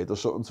a quid or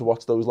something to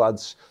watch those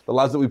lads. The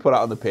lads that we put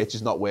out on the pitch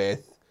is not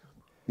worth.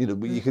 You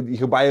know, you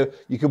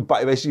can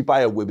basically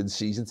buy a women's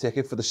season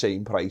ticket for the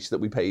same price that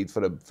we paid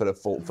for a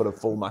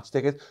full match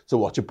ticket to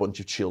watch a bunch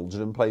of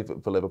children play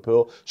for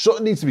Liverpool.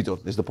 Something needs to be done.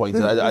 Is the point?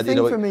 The thing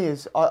for me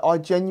is, I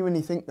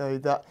genuinely think though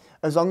that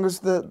as long as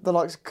the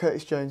likes of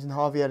Curtis Jones and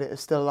Harvey Elliott are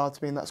still allowed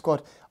to be in that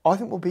squad, I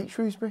think we'll beat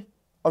Shrewsbury.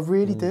 I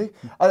really do.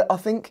 I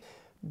think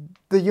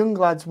the young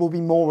lads will be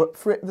more up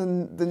for it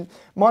than.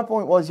 My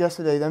point was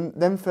yesterday.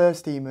 Them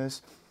first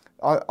teamers.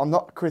 I'm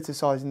not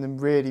criticising them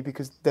really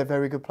because they're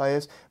very good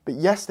players, but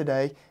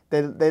yesterday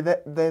they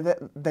let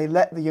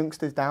the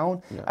youngsters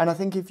down, and I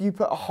think if you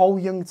put a whole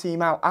young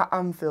team out at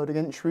Anfield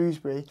against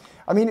Shrewsbury,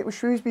 I mean it was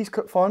Shrewsbury's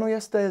cup final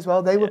yesterday as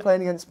well. They were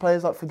playing against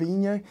players like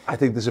Fabinho. I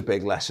think there's a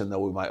big lesson that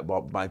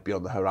might be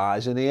on the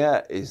horizon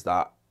here is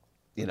that,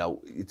 you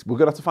know, we're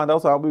going to have to find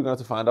out, aren't we? We're going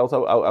to have to find out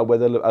how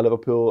whether a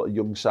Liverpool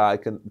young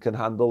side can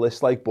handle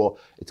this, like, but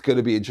it's going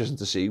to be interesting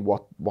to see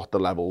what the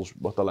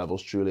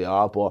levels truly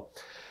are, but.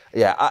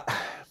 Yeah,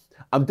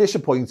 I'm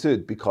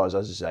disappointed because,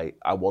 as I say,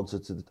 I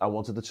wanted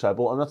the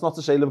treble, and that's not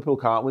to say Liverpool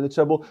can't win the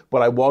treble,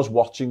 but I was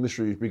watching the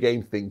Shrewsbury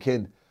game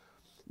thinking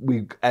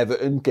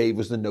Everton gave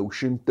us the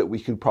notion that we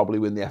could probably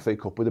win the FA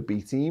Cup with a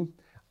B team,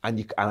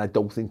 and I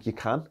don't think you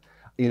can.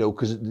 You know,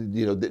 because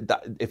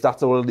if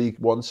that's all a League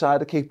One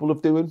side are capable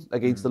of doing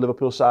against the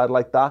Liverpool side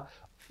like that,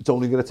 it's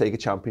only going to take a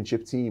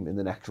Championship team in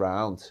the next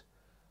round,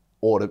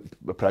 or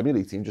a Premier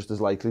League team just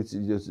as likely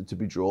to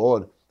be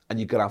drawn, and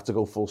you're going to have to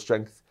go full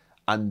strength,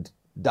 and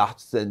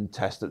that's then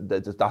that's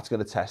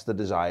going to test the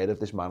desire of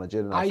this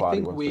manager and how far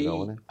he wants to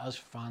go in it. As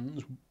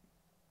fans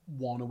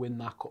want to win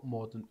that cup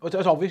more than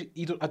it's obvious.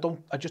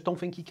 I just don't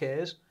think he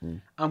cares,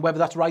 and whether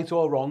that's right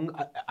or wrong,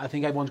 I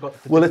think everyone's got.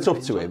 Well, it's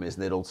up to him,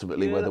 isn't it?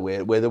 Ultimately,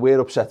 whether we're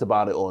upset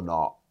about it or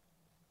not.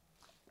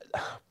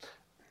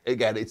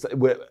 Again,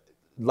 we're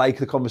like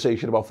the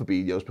conversation about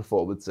Fabinho's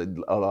performance,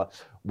 and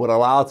we're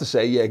allowed to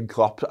say, yeah,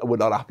 Klopp, we're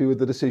not happy with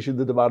the decision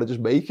that the manager's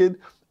making,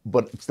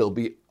 but still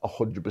be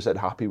 100%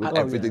 happy with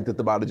everything that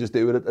the manager's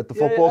doing at the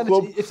football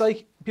club. It's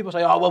like people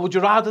say, oh, well, would you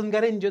rather than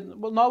get injured?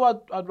 Well, no,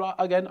 I've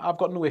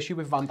got no issue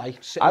with Van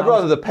Dijk. I'd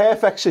rather the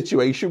perfect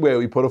situation where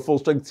we put a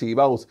full-strength team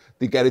out,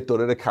 they get it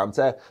done in a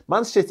canter.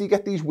 Man City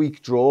get these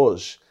weak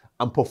draws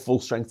and put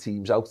full-strength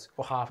teams out.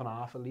 Or half and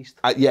half at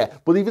least. Yeah,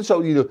 but even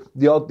so, they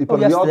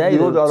put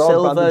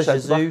Silva,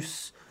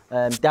 Jesus,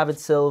 David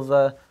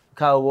Silva,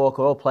 Kyle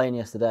Walker, all playing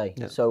yesterday.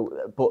 Yeah.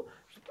 So, but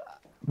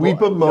we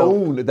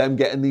bemoan them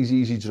getting these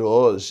easy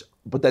draws,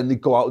 but then they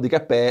go out, they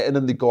get beaten,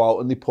 and they go out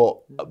and they put,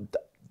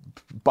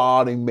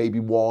 barring maybe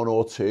one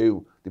or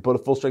two, they put a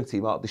full-strength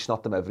team out, they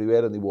snot them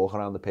everywhere, and they walk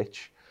around the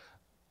pitch.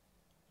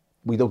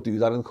 We don't do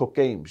that in cup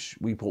games.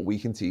 We put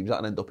weakened teams out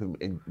and end up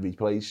in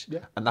replays,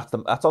 and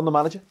that's on the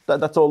manager.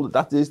 That's all.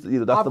 That is,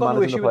 that's the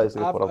manager and the players.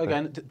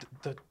 Again,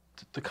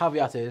 the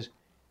caveat is,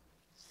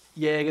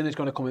 Jürgen is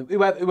going to come in.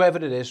 Whoever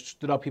it is,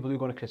 there are people who are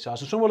going to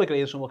criticise him. Some will agree,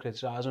 and some will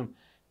criticise him.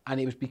 And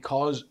it was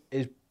because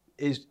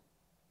his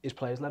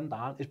players let him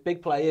down. His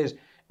big players.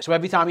 So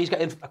every time he's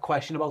getting a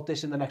question about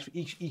this in the next,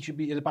 he should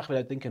be in the back of his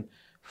head thinking,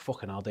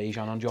 fucking hell,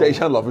 Dejan and Joe.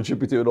 Dejan Lovren should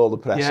be doing all the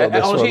press on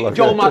this honestly, one.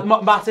 Joe,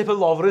 Matip and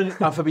Lovren and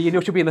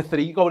Fabinho should be in a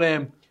 3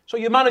 going, so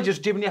your manager's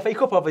giving the FA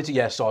Cup of it?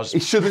 Yes, Soz. He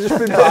should have just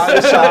been by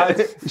the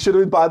side. He should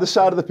have been by the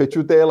side of the pitch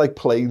with their like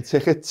plane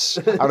tickets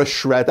and a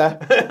shredder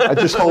and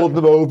just hold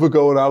them over,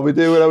 going, how we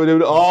doing?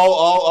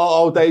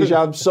 Oh,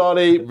 Dejan,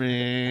 sorry.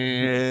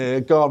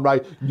 Go on,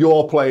 right.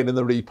 You're playing in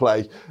the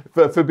replay.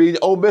 For being,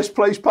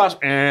 misplaced pass.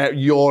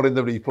 You're in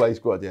the replay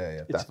squad.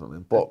 Yeah, definitely.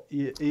 But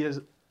he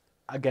is.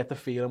 I get the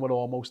feeling we're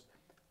almost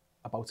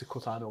about to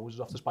cut our noses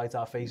off to spite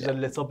our faces a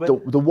little bit.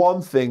 The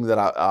one thing that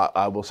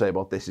I will say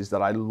about this is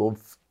that I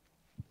love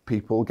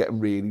people getting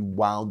really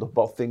wound up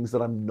about things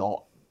that I'm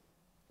not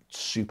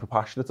super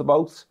passionate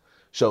about.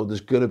 So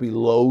there's going to be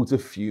loads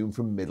of fume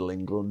from Middle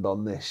England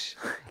on this.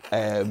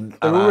 There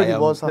already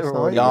was last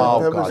night.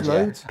 There was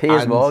loads.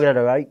 Piers Morgan had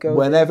a right go.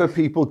 Whenever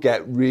people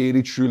get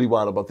really, truly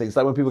wound up about things,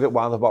 like when people get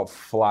wound up about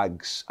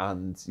flags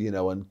and,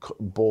 and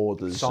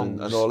borders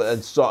and all,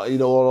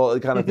 and all the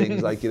kind of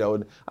things, like,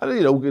 and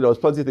there's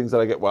plenty of things that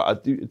I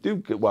do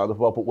get wound up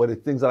about, but when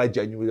it's things that I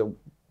genuinely don't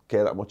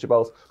care that much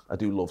about, I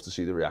do love to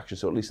see the reaction.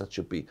 So at least that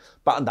should be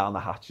batten down the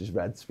hatches,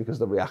 Reds, because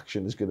the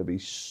reaction is going to be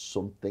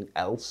something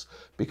else,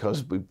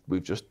 because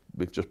we've just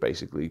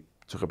basically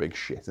took a big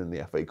shit in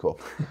the FA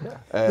Cup.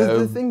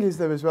 The thing is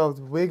though as well,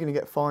 we're going to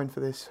get fined for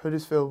this.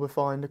 Huddersfield were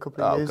fined a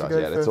couple of years ago.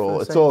 Yeah,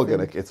 it's all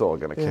going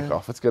to kick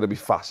off. It's going to be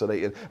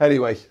fascinating.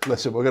 Anyway,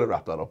 listen, we're going to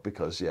wrap that up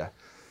because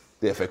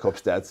the FA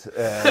Cup's dead,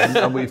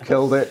 and we've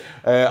killed it.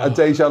 And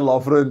Dejan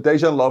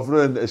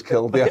Lovren has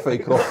killed the FA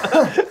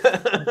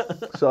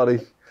Cup. Sorry.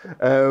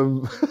 Let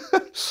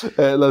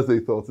us know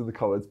your thoughts in the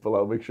comments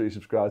below. Make sure you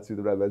subscribe to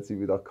the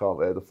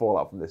redmentv.com. The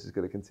fallout from this is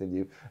going to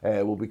continue.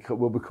 We'll be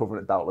covering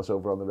it doubtless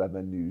over on the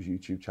Redmen News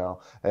YouTube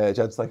channel.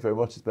 Gents, thank you very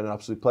much. It's been an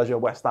absolute pleasure.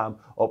 West Ham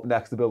up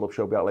next. The build-up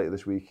show will be out later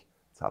this week.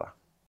 Ta-ra.